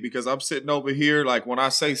big because I'm sitting over here, like when I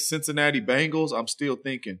say Cincinnati Bengals, I'm still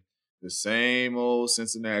thinking the same old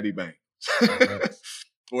Cincinnati Bengals.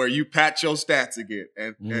 Where you pat your stats again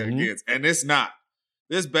and against. And it's not.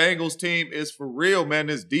 This Bengals team is for real, man.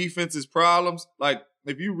 This defense is problems. Like,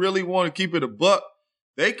 if you really want to keep it a buck,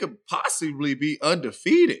 they could possibly be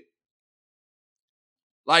undefeated.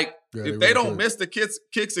 Like, if they don't miss the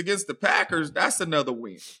kicks against the Packers, that's another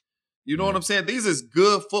win. You know what I'm saying? These is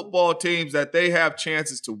good football teams that they have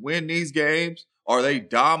chances to win these games or they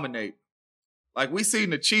dominate. Like, we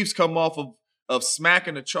seen the Chiefs come off of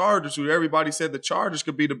smacking the Chargers, who everybody said the Chargers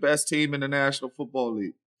could be the best team in the National Football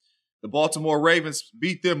League. The Baltimore Ravens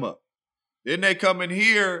beat them up. Then they come in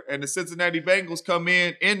here, and the Cincinnati Bengals come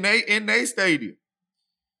in they stadium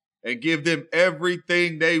and give them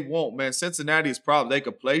everything they want, man. Cincinnati is problem. They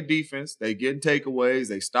could play defense. They getting takeaways.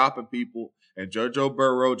 They stopping people. And JoJo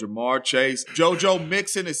Burrow, Jamar Chase, JoJo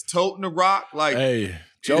Mixon is toting the rock. Like, hey,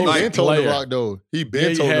 Joe been toting the rock, though. He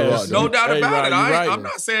been toting the rock. No doubt about it. I'm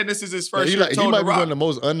not saying this is his first year toting the rock. He might be one of the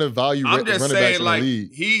most undervalued running backs in the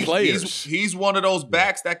league. He's one of those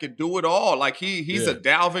backs that can do it all. Like, he's a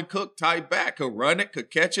Dalvin Cook type back. Could run it,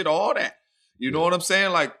 could catch it, all that. You know what I'm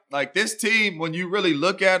saying? Like this team, when you really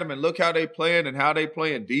look at them and look how they playing and how they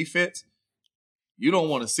playing defense, you don't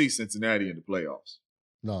want to see Cincinnati in the playoffs.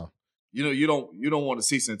 No. You don't want to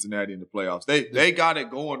see Cincinnati in the playoffs. They got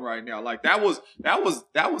it going right now. Like, that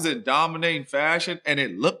was in dominating fashion, and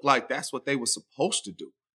it looked like that's what they were supposed to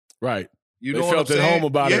do. Right. You know they felt what I'm at saying? home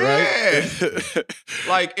about it, right?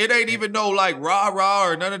 Like, it ain't even no like rah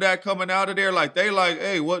or none of that coming out of there. Like, they like,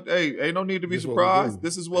 hey, ain't no need to be surprised.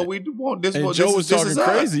 This is what we want. Joe was talking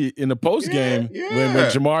crazy in the post game when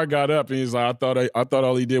Jamar got up and he's like, I thought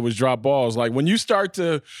all he did was drop balls. Like, when you start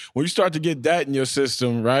to get that in your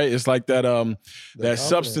system, right? It's like that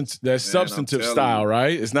substantive style,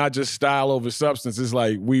 right? It's not just style over substance. It's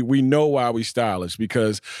like we know why we stylish,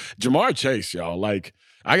 because Jamar Chase, y'all, like,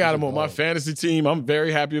 I got him on my fantasy team. I'm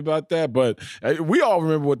very happy about that. But we all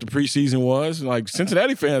remember what the preseason was. Like,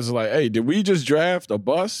 Cincinnati fans are like, hey, did we just draft a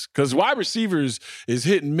bust? Because wide receivers is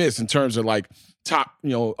hit and miss in terms of, like, top,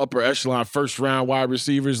 upper echelon first round wide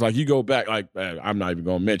receivers. Like, you go back, like, I'm not even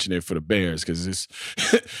going to mention it for the Bears because it's,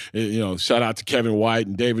 shout out to Kevin White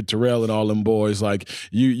and David Terrell and all them boys. Like,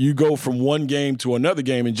 you go from one game to another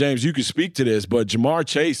game, and James, you can speak to this, but Jamar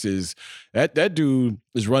Chase is that dude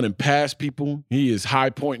is running past people. He is high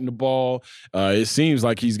pointing the ball. It seems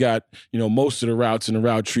like he's got most of the routes in the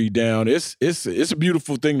route tree down. It's a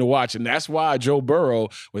beautiful thing to watch, and that's why Joe Burrow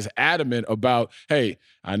was adamant about, hey,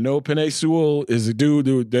 I know Penei Sewell is a dude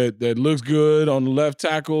that looks good on the left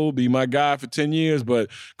tackle, be my guy for 10 years, but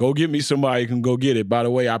go get me somebody who can go get it. By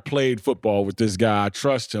the way, I played football with this guy. I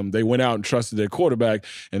trust him. They went out and trusted their quarterback,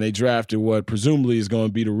 and they drafted what presumably is going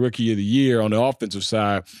to be the rookie of the year on the offensive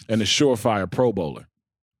side and the surefire Pro Bowler.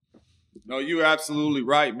 No, you're absolutely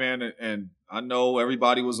right, man. And I know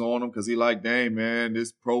everybody was on him because he like, dang, man,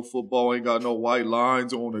 this pro football ain't got no white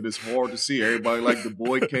lines on it. It's hard to see. Everybody like the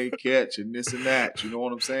boy can't catch and this and that. You know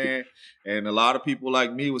what I'm saying? And a lot of people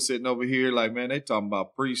like me was sitting over here like, man, they talking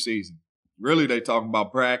about preseason. Really, they talking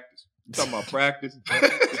about practice. You talking about practice?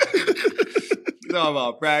 Talking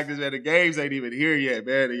about practice, man. The games ain't even here yet,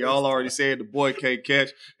 man. And y'all already said the boy can't catch.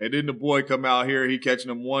 And then the boy come out here, he catching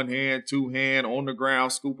them one hand, two hand, on the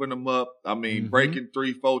ground, scooping them up. I mean, breaking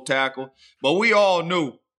 3-4 tackle. But we all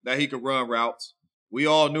knew that he could run routes. We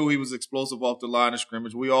all knew he was explosive off the line of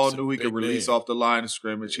scrimmage. We all knew he could release off the line of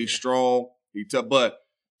scrimmage. He's strong. But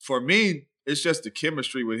for me, it's just the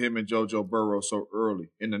chemistry with him and JoJo Burrow so early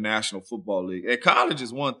in the National Football League. And college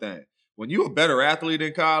is one thing. when you a better athlete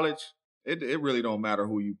in college, it really don't matter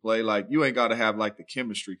who you play. Like, you ain't got to have, like, the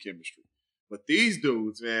chemistry. But these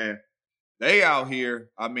dudes, man, they out here,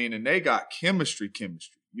 I mean, and they got chemistry.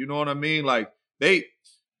 You know what I mean? Like,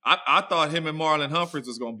 I thought him and Marlon Humphreys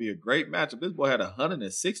was going to be a great matchup. This boy had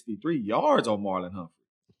 163 yards on Marlon Humphreys.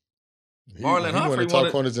 Marlon Humphrey, one of the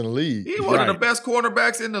top corners in the league. He's one of the best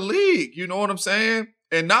cornerbacks in the league. You know what I'm saying?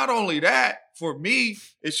 And not only that, for me,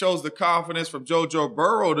 it shows the confidence from JoJo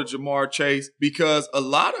Burrow to Jamar Chase, because a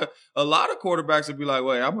lot of quarterbacks would be like,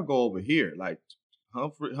 wait, I'm gonna go over here. Like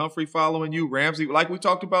Humphrey following you, Ramsey, like we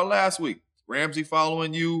talked about last week. Ramsey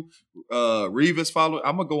following you, Revis following.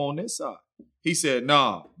 I'm gonna go on this side. He said,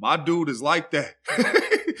 nah, my dude is like that.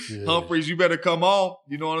 Yeah. Humphreys, you better come on.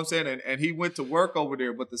 You know what I'm saying? And he went to work over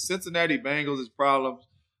there. But the Cincinnati Bengals' problems,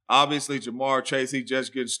 obviously Jamar Chase, he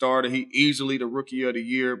just getting started. He easily the rookie of the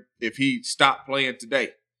year if he stopped playing today.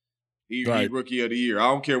 He's rookie of the year. I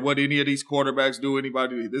don't care what any of these quarterbacks do,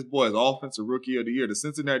 anybody. This boy is offensive rookie of the year. The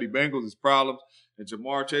Cincinnati Bengals' problems. And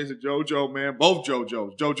Jamar Chase and JoJo, man, both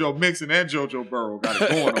JoJos, JoJo Mixon and JoJo Burrow got it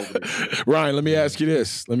going over there. Ryan, let me ask you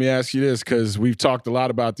this, because we've talked a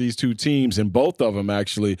lot about these two teams, and both of them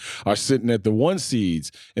actually are sitting at the 1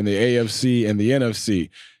 seeds in the AFC and the NFC.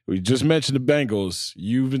 We just mentioned the Bengals.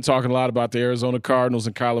 You've been talking a lot about the Arizona Cardinals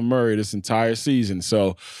and Kyler Murray this entire season.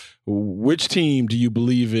 So which team do you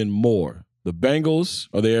believe in more, the Bengals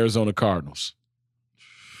or the Arizona Cardinals?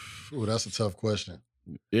 Ooh, that's a tough question.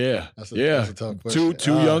 Yeah, that's a tough question.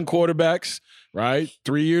 Two young quarterbacks, right?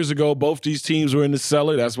 3 years ago, both these teams were in the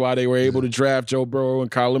cellar. That's why they were able to draft Joe Burrow and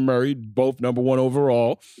Kyler Murray, both number 1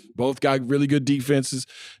 overall. Both got really good defenses.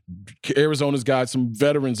 Arizona's got some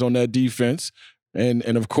veterans on that defense. And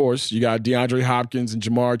of course, you got DeAndre Hopkins and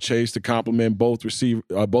Jamar Chase to complement both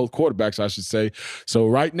quarterbacks, I should say. So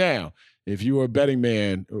right now, if you were a betting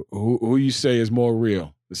man, who you say is more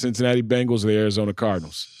real, the Cincinnati Bengals or the Arizona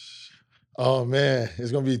Cardinals? Oh man, it's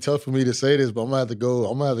gonna be tough for me to say this, but I'm gonna have to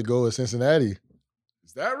go with Cincinnati.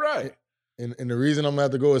 Is that right? And the reason I'm gonna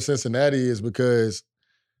have to go with Cincinnati is because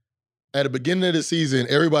at the beginning of the season,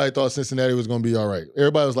 everybody thought Cincinnati was gonna be all right.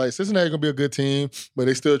 Everybody was like, Cincinnati's gonna be a good team, but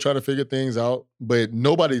they still trying to figure things out. But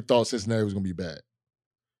nobody thought Cincinnati was gonna be bad.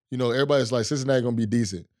 You know, everybody's like, Cincinnati gonna be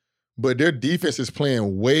decent. But their defense is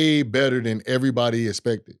playing way better than everybody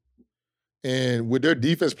expected. And with their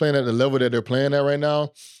defense playing at the level that they're playing at right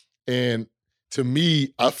now, and to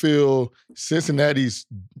me, I feel Cincinnati's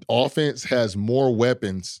offense has more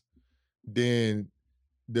weapons than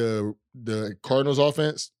the Cardinals'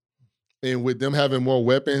 offense. And with them having more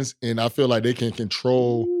weapons, and I feel like they can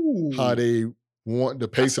control how they want the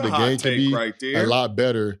pace of the game to be a lot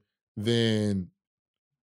better than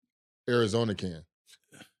Arizona can.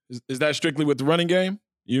 Is that strictly with the running game?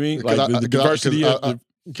 You mean like the diversity?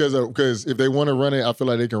 Because if they want to run it, I feel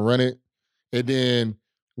like they can run it. And then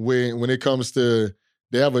when it comes to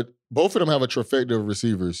both of them have a trifecta of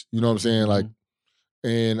receivers. You know what I'm saying? Like,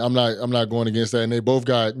 and I'm not going against that. And they both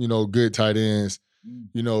got, good tight ends.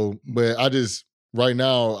 But I just right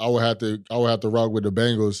now I would have to rock with the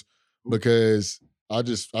Bengals because I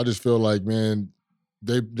just feel like, man,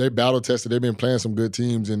 they battle tested. They've been playing some good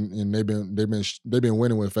teams and they've been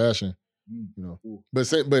winning with fashion.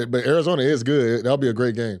 But Arizona is good. That'll be a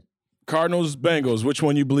great game. Cardinals, Bengals. Which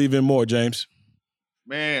one you believe in more, James?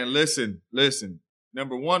 Man, listen.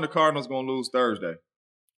 Number 1, the Cardinals gonna lose Thursday.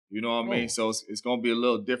 You know what I mean? So it's gonna be a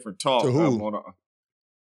little different talk. To who?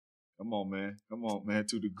 Come on, man.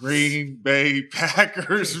 To the Green Bay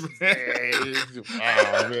Packers, man.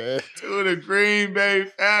 Man. To the Green Bay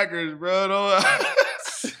Packers, bro.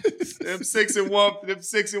 Them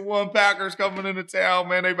 6-1 Packers coming into town,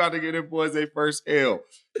 man. They about to get them boys their first L.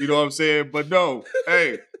 You know what I'm saying? But no,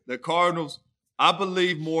 hey, the Cardinals, I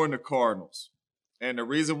believe more in the Cardinals. And the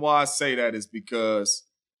reason why I say that is because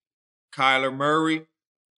Kyler Murray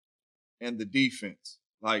and the defense.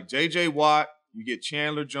 Like J.J. Watt, you get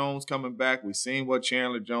Chandler Jones coming back. We've seen what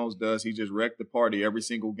Chandler Jones does. He just wrecked the party every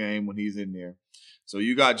single game when he's in there. So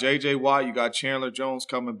you got J.J. Watt, you got Chandler Jones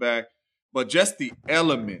coming back. But just the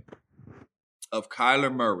element of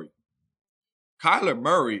Kyler Murray. Kyler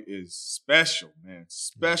Murray is special, man.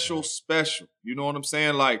 Special. You know what I'm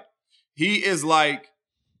saying? Like, he is like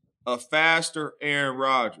a faster Aaron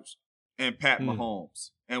Rodgers and Pat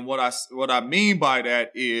Mahomes. And what I mean by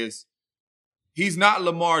that is he's not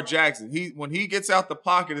Lamar Jackson. When he gets out the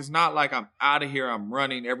pocket, it's not like I'm out of here, I'm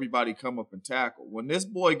running, everybody come up and tackle. When this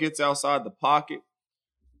boy gets outside the pocket,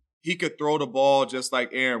 he could throw the ball just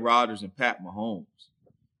like Aaron Rodgers and Pat Mahomes.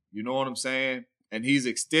 You know what I'm saying? And he's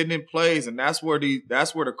extending plays, and that's where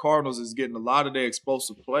the Cardinals is getting a lot of their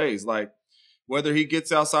explosive plays. Like whether he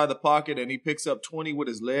gets outside the pocket and he picks up 20 with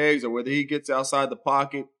his legs, or whether he gets outside the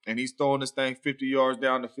pocket and he's throwing this thing 50 yards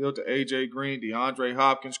down the field to A.J. Green, DeAndre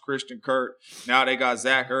Hopkins, Christian Kirk. Now they got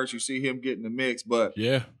Zach Ertz. You see him getting the mix. But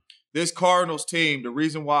yeah, this Cardinals team, the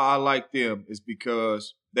reason why I like them is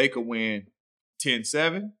because they could win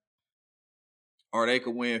 10-7 or they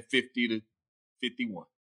could win 50-51.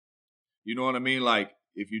 You know what I mean? Like,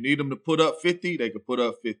 if you need them to put up 50, they could put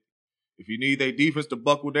up 50. If you need their defense to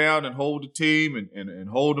buckle down and hold the team and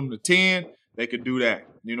hold them to 10, they could do that.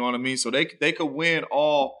 You know what I mean? So they could win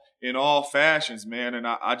in all fashions, man. And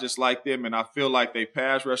I just like them, and I feel like they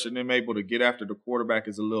pass rush and them able to get after the quarterback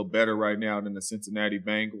is a little better right now than the Cincinnati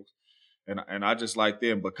Bengals. And I just like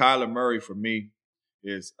them. But Kyler Murray, for me,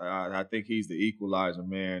 is I think he's the equalizer,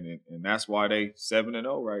 man. And that's why they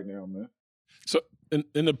 7-0 right now, man. So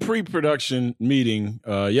in the pre-production meeting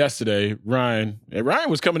yesterday, Ryan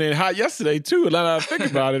was coming in hot yesterday too. Now that I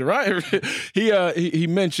think about it, Ryan, he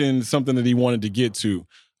mentioned something that he wanted to get to,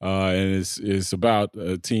 and it's about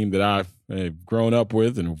a team that I've grown up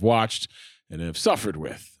with and have watched and have suffered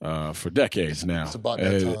with for decades now. It's about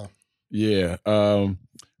that time. Yeah.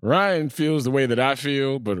 Ryan feels the way that I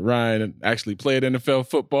feel, but Ryan actually played NFL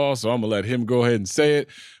football, so I'm going to let him go ahead and say it.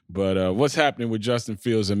 But what's happening with Justin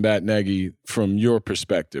Fields and Matt Nagy from your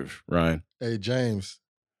perspective, Ryan? Hey, James,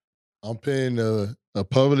 I'm putting a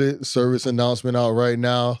public service announcement out right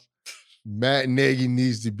now. Matt Nagy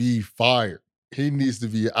needs to be fired. He needs to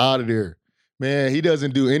be out of there. Man, he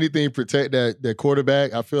doesn't do anything to protect that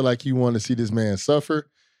quarterback. I feel like you want to see this man suffer.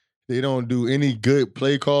 They don't do any good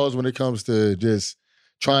play calls when it comes to just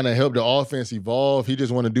trying to help the offense evolve. He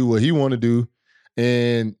just want to do what he want to do.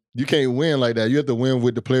 And you can't win like that. You have to win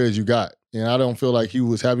with the players you got. And I don't feel like he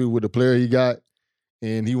was happy with the player he got,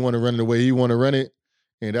 and he want to run it the way he want to run it.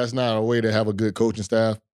 And that's not a way to have a good coaching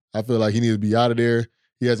staff. I feel like he needs to be out of there.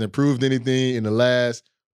 He hasn't proved anything in the last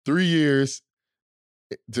 3 years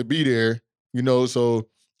to be there, you know. So,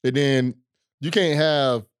 and then you can't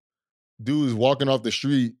have dudes walking off the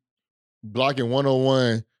street blocking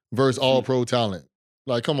 101 versus all-pro talent.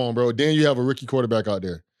 Like, come on, bro. Then you have a rookie quarterback out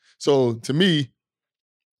there. So, to me,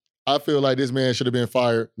 I feel like this man should have been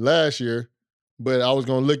fired last year, but I was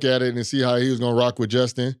going to look at it and see how he was going to rock with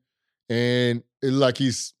Justin. And it's like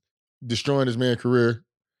he's destroying his man's career.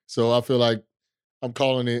 So, I feel like I'm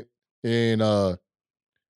calling it. And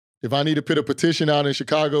if I need to put a petition out in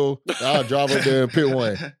Chicago, I'll drive up there and put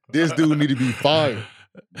one. This dude need to be fired.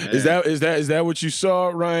 Man. Is that what you saw,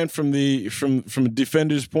 Ryan, from a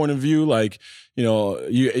defender's point of view? Like, you know,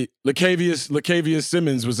 Latavius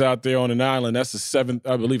Simmons was out there on an island. That's a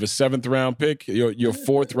seventh round pick. Your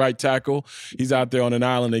fourth right tackle. He's out there on an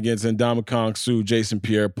island against Ndamukong Suh, Jason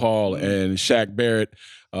Pierre-Paul, and Shaq Barrett.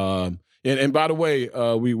 And by the way,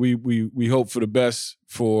 we hope for the best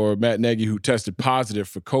for Matt Nagy, who tested positive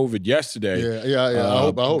for COVID yesterday. Yeah. I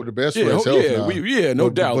hope the best for his health. No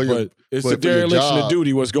doubt. But it's a dereliction of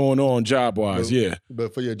duty. What's going on job wise?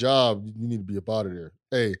 But for your job, you need to be a part of there.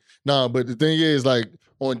 Hey, but the thing is, like,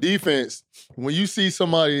 on defense, when you see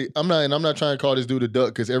somebody, I'm not trying to call this dude a duck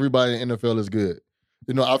because everybody in the NFL is good.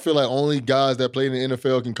 You know, I feel like only guys that play in the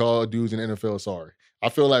NFL can call dudes in the NFL sorry. I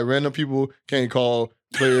feel like random people can't call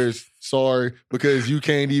players sorry because you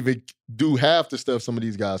can't even do half the stuff some of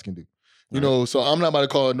these guys can do. You know, so I'm not about to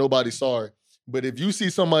call nobody sorry. But if you see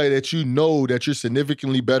somebody that you know that you're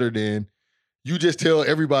significantly better than, you just tell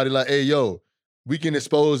everybody like, hey, yo, we can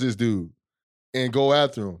expose this dude and go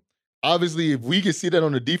after him. Obviously, if we can see that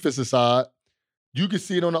on the defensive side, you can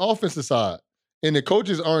see it on the offensive side. And the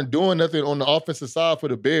coaches aren't doing nothing on the offensive side for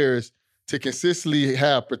the Bears to consistently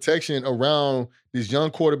have protection around this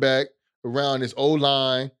young quarterback, around this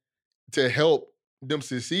O-line to help them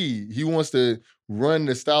succeed. He wants to run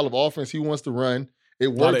the style of offense he wants to run. It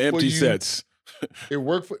worked for you. A lot of empty sets. It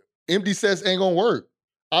worked for empty sets ain't gonna work.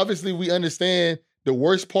 Obviously, we understand the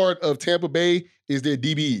worst part of Tampa Bay is their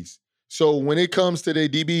DBs. So when it comes to their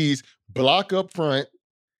DBs, block up front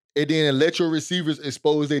and then let your receivers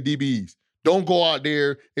expose their DBs. Don't go out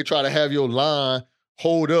there and try to have your line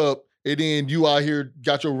hold up and then you out here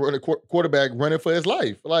got your quarterback running for his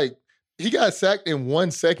life. Like, he got sacked in 1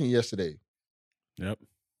 second yesterday. Yep.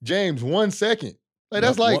 James, 1 second. Like,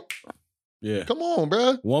 that's yeah. Come on,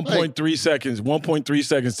 bro. 1.3 seconds. 1.3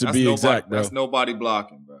 seconds to be exact, bro. That's nobody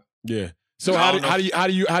blocking, bro. Yeah. So how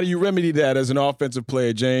do you remedy that as an offensive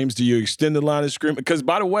player, James? Do you extend the line of scrimmage? Because,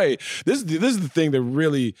 by the way, this is the thing that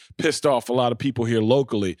really pissed off a lot of people here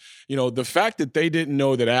locally. You know, the fact that they didn't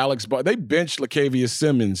know that they benched Latavius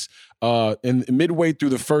Simmons in midway through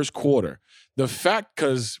the first quarter. The fact,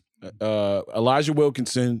 because Elijah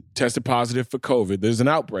Wilkinson tested positive for COVID. There's an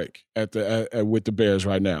outbreak with the Bears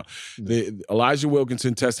right now. Elijah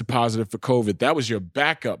Wilkinson tested positive for COVID. That was your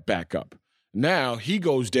backup. Now he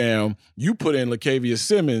goes down. You put in Latavius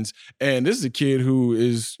Simmons, and this is a kid who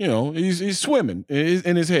is, he's swimming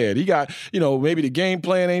in his head. He got, maybe the game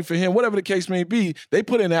plan ain't for him, whatever the case may be. They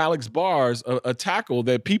put in Alex Bars, a tackle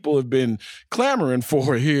that people have been clamoring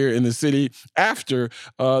for here in the city after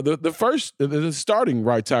the starting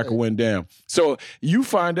right tackle went down. So you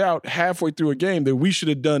find out halfway through a game that we should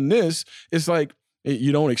have done this. It's like,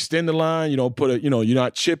 you don't extend the line. You don't you're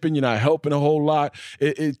not chipping. You're not helping a whole lot.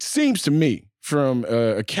 It seems to me, from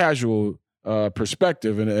a casual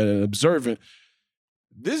perspective and an observant,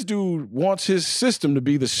 this dude wants his system to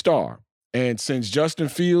be the star. And since Justin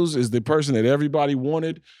Fields is the person that everybody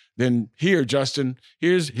wanted, then here, Justin,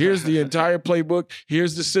 here's the entire playbook.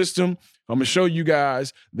 Here's the system. I'm going to show you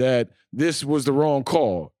guys that this was the wrong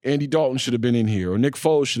call. Andy Dalton should have been in here, or Nick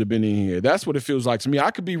Foles should have been in here. That's what it feels like to me.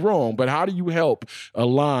 I could be wrong, but how do you help a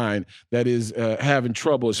line that is having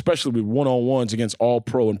trouble, especially with one-on-ones against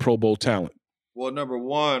all-pro and Pro Bowl talent? Well, number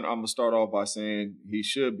one, I'm going to start off by saying he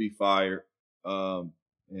should be fired and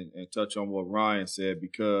touch on what Ryan said,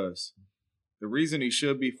 because the reason he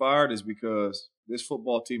should be fired is because this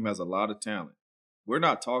football team has a lot of talent. We're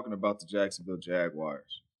not talking about the Jacksonville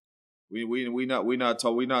Jaguars. We're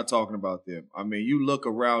not talking about them. I mean, you look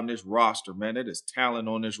around this roster, man, there is talent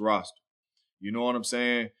on this roster. You know what I'm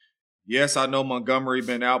saying? Yes, I know Montgomery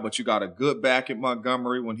been out, but you got a good back at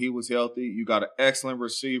Montgomery when he was healthy. You got an excellent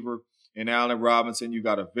receiver in Allen Robinson. You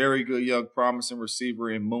got a very good young promising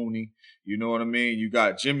receiver in Mooney. You know what I mean? You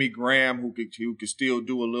got Jimmy Graham who could still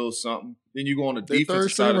do a little something. Then you go on the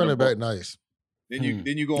defensive side of the ball. Running back, nice. Then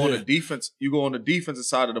you go on the defense. You go on the defensive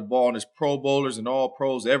side of the ball, and there's Pro Bowlers and all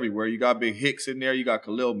pros everywhere. You got Big Hicks in there. You got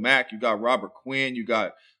Khalil Mack. You got Robert Quinn. You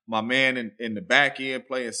got my man in the back end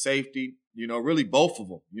playing safety. Really both of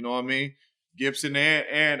them. You know what I mean? Gibson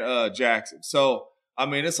and Jackson. So I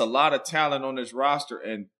mean, it's a lot of talent on this roster,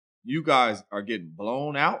 and you guys are getting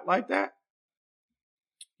blown out like that.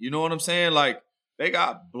 You know what I'm saying? Like, they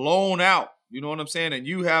got blown out. You know what I'm saying? And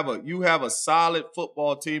you have a solid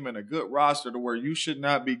football team and a good roster to where you should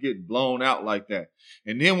not be getting blown out like that.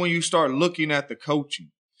 And then when you start looking at the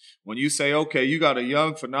coaching, when you say, okay, you got a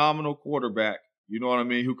young, phenomenal quarterback, you know what I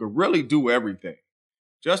mean, who could really do everything.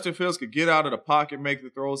 Justin Fields could get out of the pocket, make the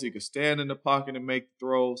throws. He could stand in the pocket and make the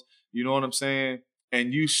throws. You know what I'm saying?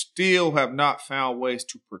 And you still have not found ways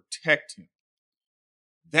to protect him.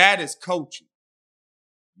 That is coaching.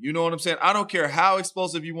 You know what I'm saying? I don't care how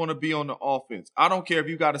explosive you want to be on the offense. I don't care if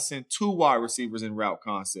you got to send 2 wide receivers in route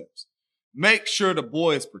concepts. Make sure the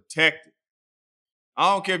boy is protected.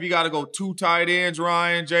 I don't care if you got to go 2 tight ends,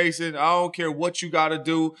 Ryan, Jason. I don't care what you got to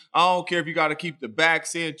do. I don't care if you got to keep the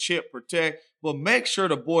backs in, chip, protect. But make sure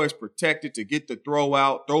the boy is protected to get the throw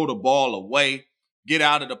out, throw the ball away, get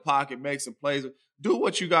out of the pocket, make some plays. Do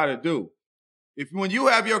what you got to do. When you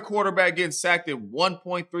have your quarterback getting sacked in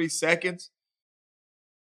 1.3 seconds,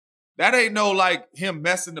 that ain't no like him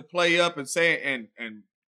messing the play up and saying and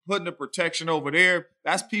putting the protection over there.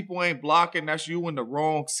 That's people ain't blocking. That's you in the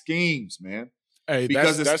wrong schemes, man. Hey,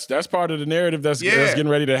 that's part of the narrative that's getting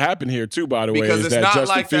ready to happen here too. By the way, because is it's that not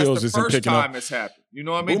Justin like Fields that's the isn't first picking time up. it's happened. You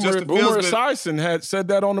know what I mean? Boomer Esiason had said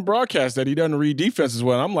that on the broadcast that he doesn't read defenses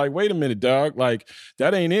well. I'm like, wait a minute, dog. Like,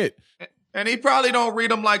 that ain't it. And he probably don't read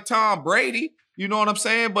them like Tom Brady. You know what I'm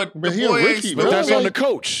saying? But the he a boy rookie, ain't. But that's on the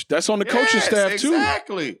coach. That's on the coaching staff too.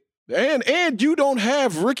 Exactly. And you don't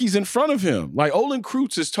have rookies in front of him. Like Olin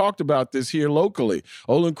Kreutz has talked about this here locally.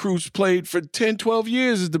 Olin Kreutz played for 10, 12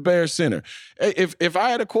 years as the Bears center. If I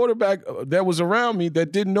had a quarterback that was around me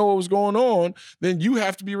that didn't know what was going on, then you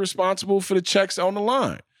have to be responsible for the checks on the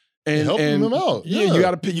line. And helping them out. Yeah, you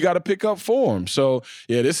got to pick up for him. So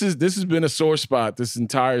yeah, this has been a sore spot this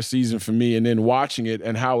entire season for me. And then watching it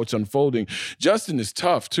and how it's unfolding, Justin is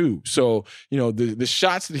tough too. So the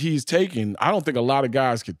shots that he's taking, I don't think a lot of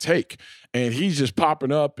guys could take, and he's just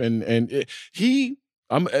popping up. This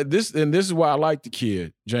is why I like the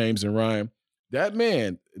kid, James and Ryan. That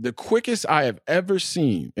man, the quickest I have ever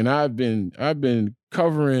seen, and I've been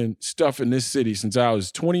covering stuff in this city since I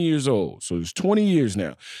was 20 years old. So it's 20 years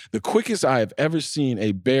now. The quickest I have ever seen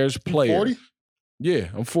a Bears player. 40? Yeah,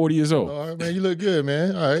 I'm 40 years old. All right, man, you look good,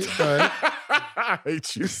 man. All right. I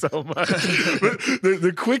hate you so much.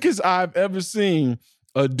 the quickest I've ever seen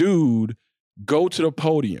a dude go to the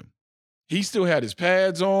podium. He still had his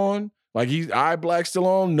pads on. Like, he's eye black still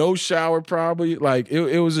on, no shower probably. Like,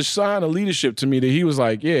 it was a sign of leadership to me that he was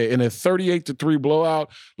like, yeah, in a 38-3 blowout,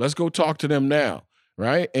 let's go talk to them now,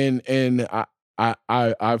 right? And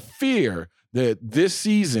I fear that this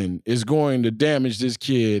season is going to damage this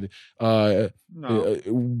kid beyond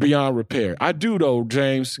repair. I do, though,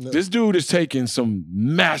 James. No. This dude is taking some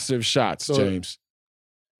massive shots, James.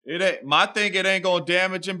 My thing, it ain't going to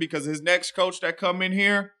damage him because his next coach that come in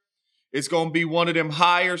here, it's going to be one of them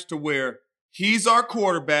hires to where he's our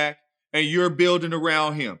quarterback and you're building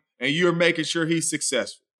around him and you're making sure he's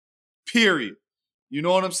successful. Period. You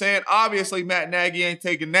know what I'm saying? Obviously, Matt Nagy ain't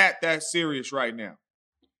taking that serious right now.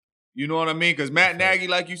 You know what I mean? Because Matt Nagy,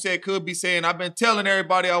 like you said, could be saying, I've been telling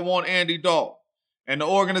everybody I want Andy Dalton. And the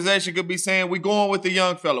organization could be saying, we're going with the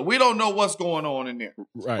young fella. We don't know what's going on in there.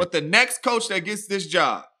 Right. But the next coach that gets this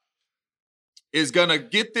job is going to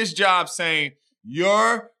get this job saying,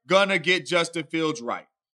 you're going to get Justin Fields right.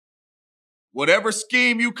 Whatever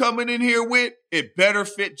scheme you coming in here with, it better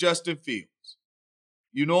fit Justin Fields.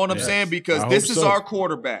 You know what I'm saying? Because this is our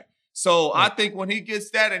quarterback. So I think when he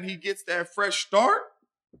gets that and he gets that fresh start,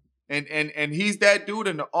 and he's that dude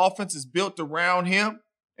and the offense is built around him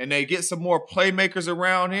and they get some more playmakers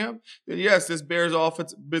around him, then yes, this Bears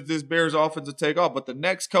offense will take off. But the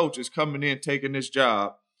next coach is coming in taking this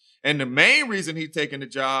job. And the main reason he's taking the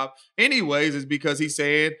job anyways is because he's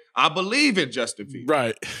saying, I believe in Justin Fields.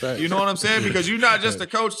 Right. You know what I'm saying? Because you're not just a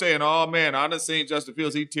coach saying, oh, man, I done seen Justin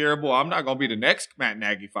Fields. He's terrible. I'm not going to be the next Matt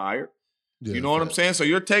Nagy fired. Yeah, you know what I'm saying? So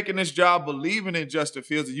you're taking this job believing in Justin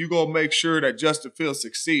Fields and you're going to make sure that Justin Fields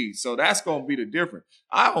succeeds. So that's going to be the difference.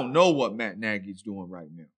 I don't know what Matt Nagy's doing right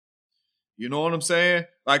now. You know what I'm saying?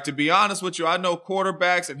 Like, to be honest with you, I know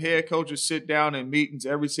quarterbacks and head coaches sit down in meetings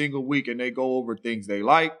every single week and they go over things they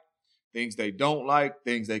like, things they don't like,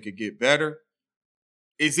 things they could get better.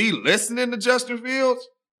 Is he listening to Justin Fields?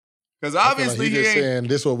 Because obviously he ain't saying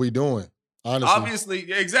this is what we doing.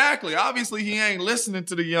 Honestly. Obviously he ain't listening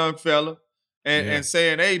to the young fella. And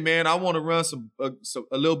saying, hey, man, I want to run a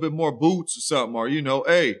little bit more boots or something. Or, you know,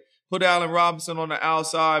 hey, put Allen Robinson on the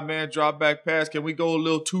outside, man, drop back pass. Can we go a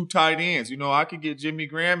little 2 tight ends? You know, I could get Jimmy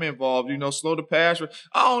Graham involved, you know, slow the pass.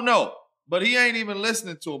 I don't know. But he ain't even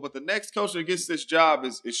listening to him. But the next coach that gets this job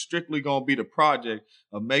is strictly going to be the project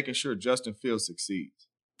of making sure Justin Fields succeeds.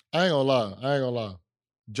 I ain't going to lie.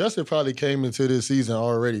 Justin probably came into this season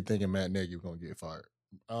already thinking Matt Nagy was going to get fired.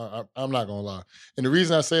 I'm not going to lie. And the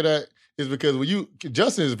reason I say that is because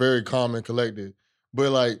Justin is very calm and collected,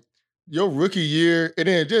 but like your rookie year, and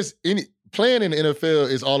then just playing in the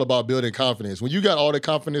NFL is all about building confidence. When you got all the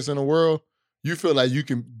confidence in the world, you feel like you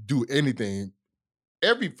can do anything.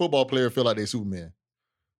 Every football player feel like they're Superman.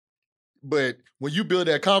 But when you build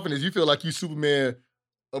that confidence, you feel like you Superman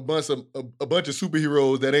a bunch of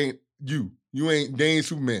superheroes that ain't you. You ain't Dane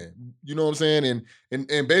Superman. You know what I'm saying?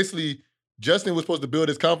 And basically, Justin was supposed to build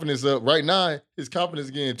his confidence up. Right now, his confidence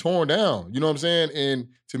is getting torn down. You know what I'm saying? And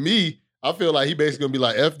to me, I feel like he basically going to be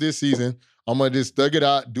like, F this season. I'm going to just thug it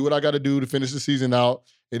out, do what I got to do to finish the season out,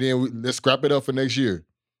 and then let's scrap it up for next year.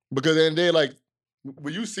 Because at the end of the day, like,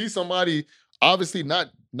 when you see somebody obviously not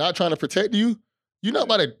trying to protect you, you're not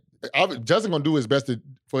about to – Justin going to do his best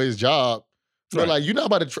for his job. So, right. Like, you're not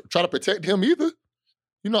about to try to protect him either.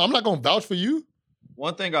 You know, I'm not going to vouch for you.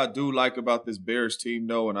 One thing I do like about this Bears team,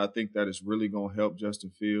 though, and I think that is really going to help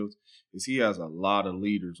Justin Fields, is he has a lot of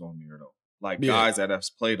leaders on there, though. Like guys that have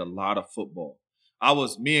played a lot of football.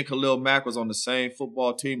 Me and Khalil Mack was on the same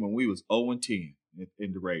football team when we was 0-10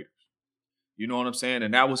 in the Raiders. You know what I'm saying?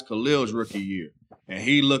 And that was Khalil's rookie year. And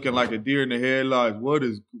he looking like a deer in the headlights. What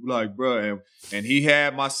is, like, bro? And he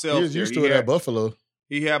had myself there. He was used to it at Buffalo.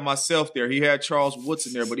 He had myself there. He had Charles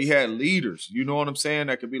Woodson there, but he had leaders. You know what I'm saying?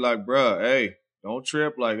 That could be like, bro, hey, don't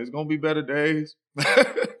trip. Like, it's going to be better days.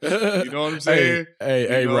 You know what I'm saying?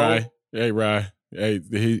 Hey, Rye. Hey,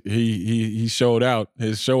 he showed out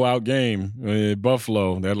his show out game in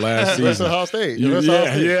Buffalo that last season. Ohio State. Yeah,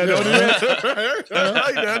 don't do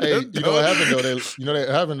that. Hey, you know what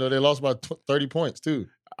happened though? They lost by 30 points too.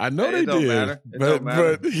 I know they did,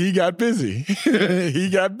 but he got busy. He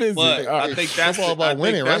got busy. But I think that's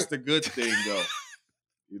the good thing, though.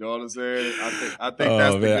 You know what I'm saying? I think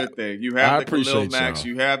that's the good thing. You have the Khalil Macks.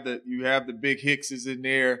 You have the big Hickses in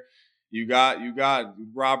there. You got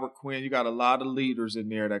Robert Quinn. You got a lot of leaders in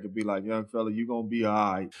there that could be like, young fella, you gonna be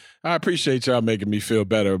all right. I appreciate y'all making me feel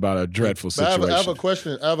better about a dreadful situation. I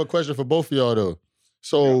have a question for both of y'all though.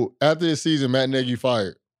 So after this season, Matt Nagy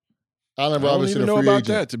fired. Allen Robinson, I don't even know about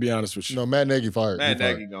that, to be honest with you. No, Matt Nagy fired. Matt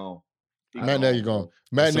Nagy gone. Matt Nagy gone.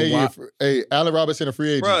 Matt Nagy, Allen Robinson, a free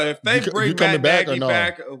agent. Bro, if they bring Matt Nagy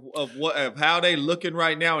back of how they looking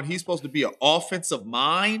right now, and he's supposed to be an offensive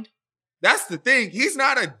mind. That's the thing. He's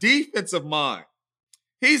not a defensive mind.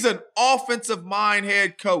 He's an offensive mind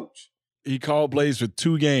head coach. He called plays for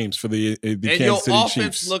 2 games for the and Kansas your City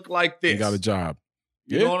offense Chiefs. look like this. He got a job.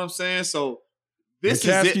 You know what I'm saying? So this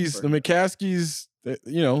McCaskey's, is it. The McCaskies,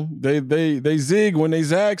 you know, they zig when they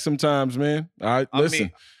zag sometimes, man.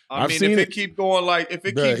 Listen. I mean, seen if it keep going like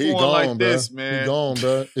He going gone, like bruh. this, man. He gone,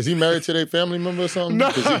 bro. Is he married to their family member or something? No.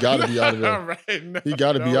 Because he got to be out of there. Right, no, He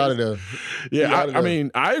got to be out of there. Yeah, I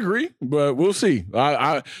mean, I agree, but we'll see.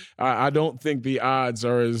 I don't think the odds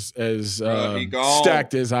are as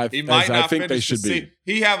stacked as I think they should be.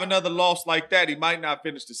 He have another loss like that, he might not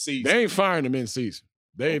finish the season. They ain't firing him in season.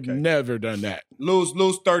 They've never done that. Lose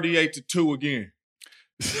 38-2 again.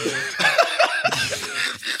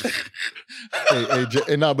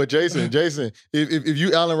 But Jason, if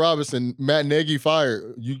you Allen Robinson, Matt Nagy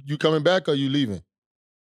fired, you coming back or you leaving?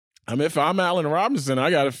 I mean, if I'm Allen Robinson,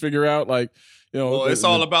 I got to figure out, like, you know. Well, it's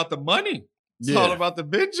all about the money. It's all about the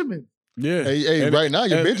Benjamin. Yeah. Hey, right now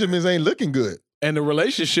your Benjamins ain't looking good. And the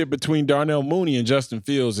relationship between Darnell Mooney and Justin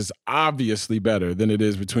Fields is obviously better than it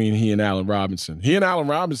is between he and Allen Robinson. He and Allen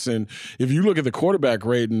Robinson, if you look at the quarterback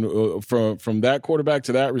rating from that quarterback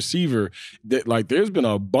to that receiver, there's been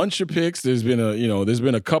a bunch of picks. There's been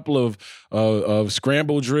a couple of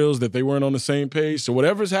scramble drills that they weren't on the same page. So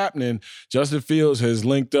whatever's happening, Justin Fields has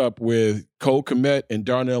linked up with Cole Kmet and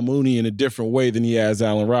Darnell Mooney in a different way than he has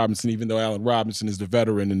Allen Robinson, even though Allen Robinson is the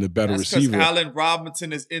veteran and the better receiver. Because Allen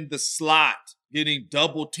Robinson is in the slot, getting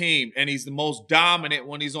double teamed, and he's the most dominant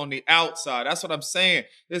when he's on the outside. That's what I'm saying.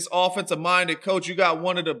 This offensive-minded coach, you got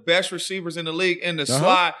one of the best receivers in the league in the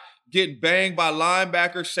slot, getting banged by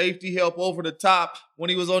linebacker, safety help over the top. When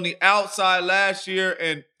he was on the outside last year,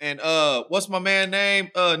 and what's my man name?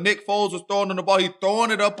 Nick Foles was throwing on the ball. He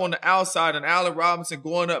throwing it up on the outside, and Allen Robinson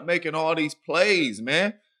going up making all these plays,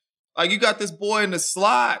 man. Like, you got this boy in the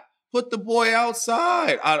slot. Put the boy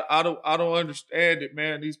outside. I don't understand it,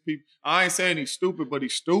 man. These people. I ain't saying he's stupid, but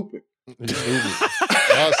he's stupid. He's stupid.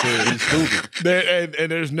 I said he's stupid. And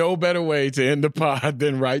there's no better way to end the pod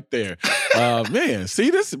than right there. Man,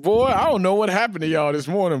 see this boy. I don't know what happened to y'all this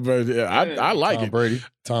morning, but I like it.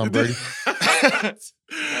 Tom Brady.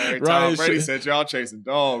 Tom Brady said y'all chasing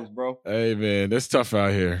dogs, bro. Hey, man, that's tough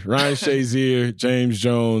out here. Ryan Shazier, James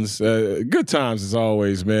Jones. Good times as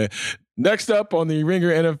always, man. Next up on the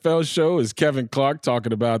Ringer NFL show is Kevin Clark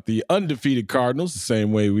talking about the undefeated Cardinals the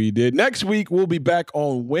same way we did. Next week, we'll be back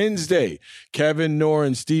on Wednesday. Kevin, Nora,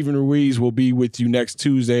 and Steven Ruiz will be with you next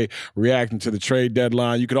Tuesday reacting to the trade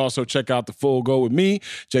deadline. You can also check out The Full Go with me,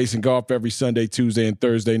 Jason Goff, every Sunday, Tuesday, and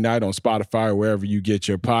Thursday night on Spotify or wherever you get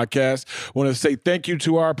your podcasts. I want to say thank you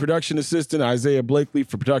to our production assistant, Isaiah Blakely,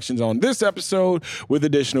 for productions on this episode with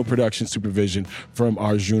additional production supervision from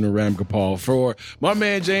Arjuna Ramgopal. For my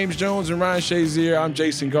man, James Jones, and Ryan Shazier, I'm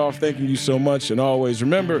Jason Goff, thanking you so much. And always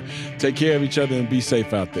remember, take care of each other and be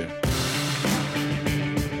safe out there.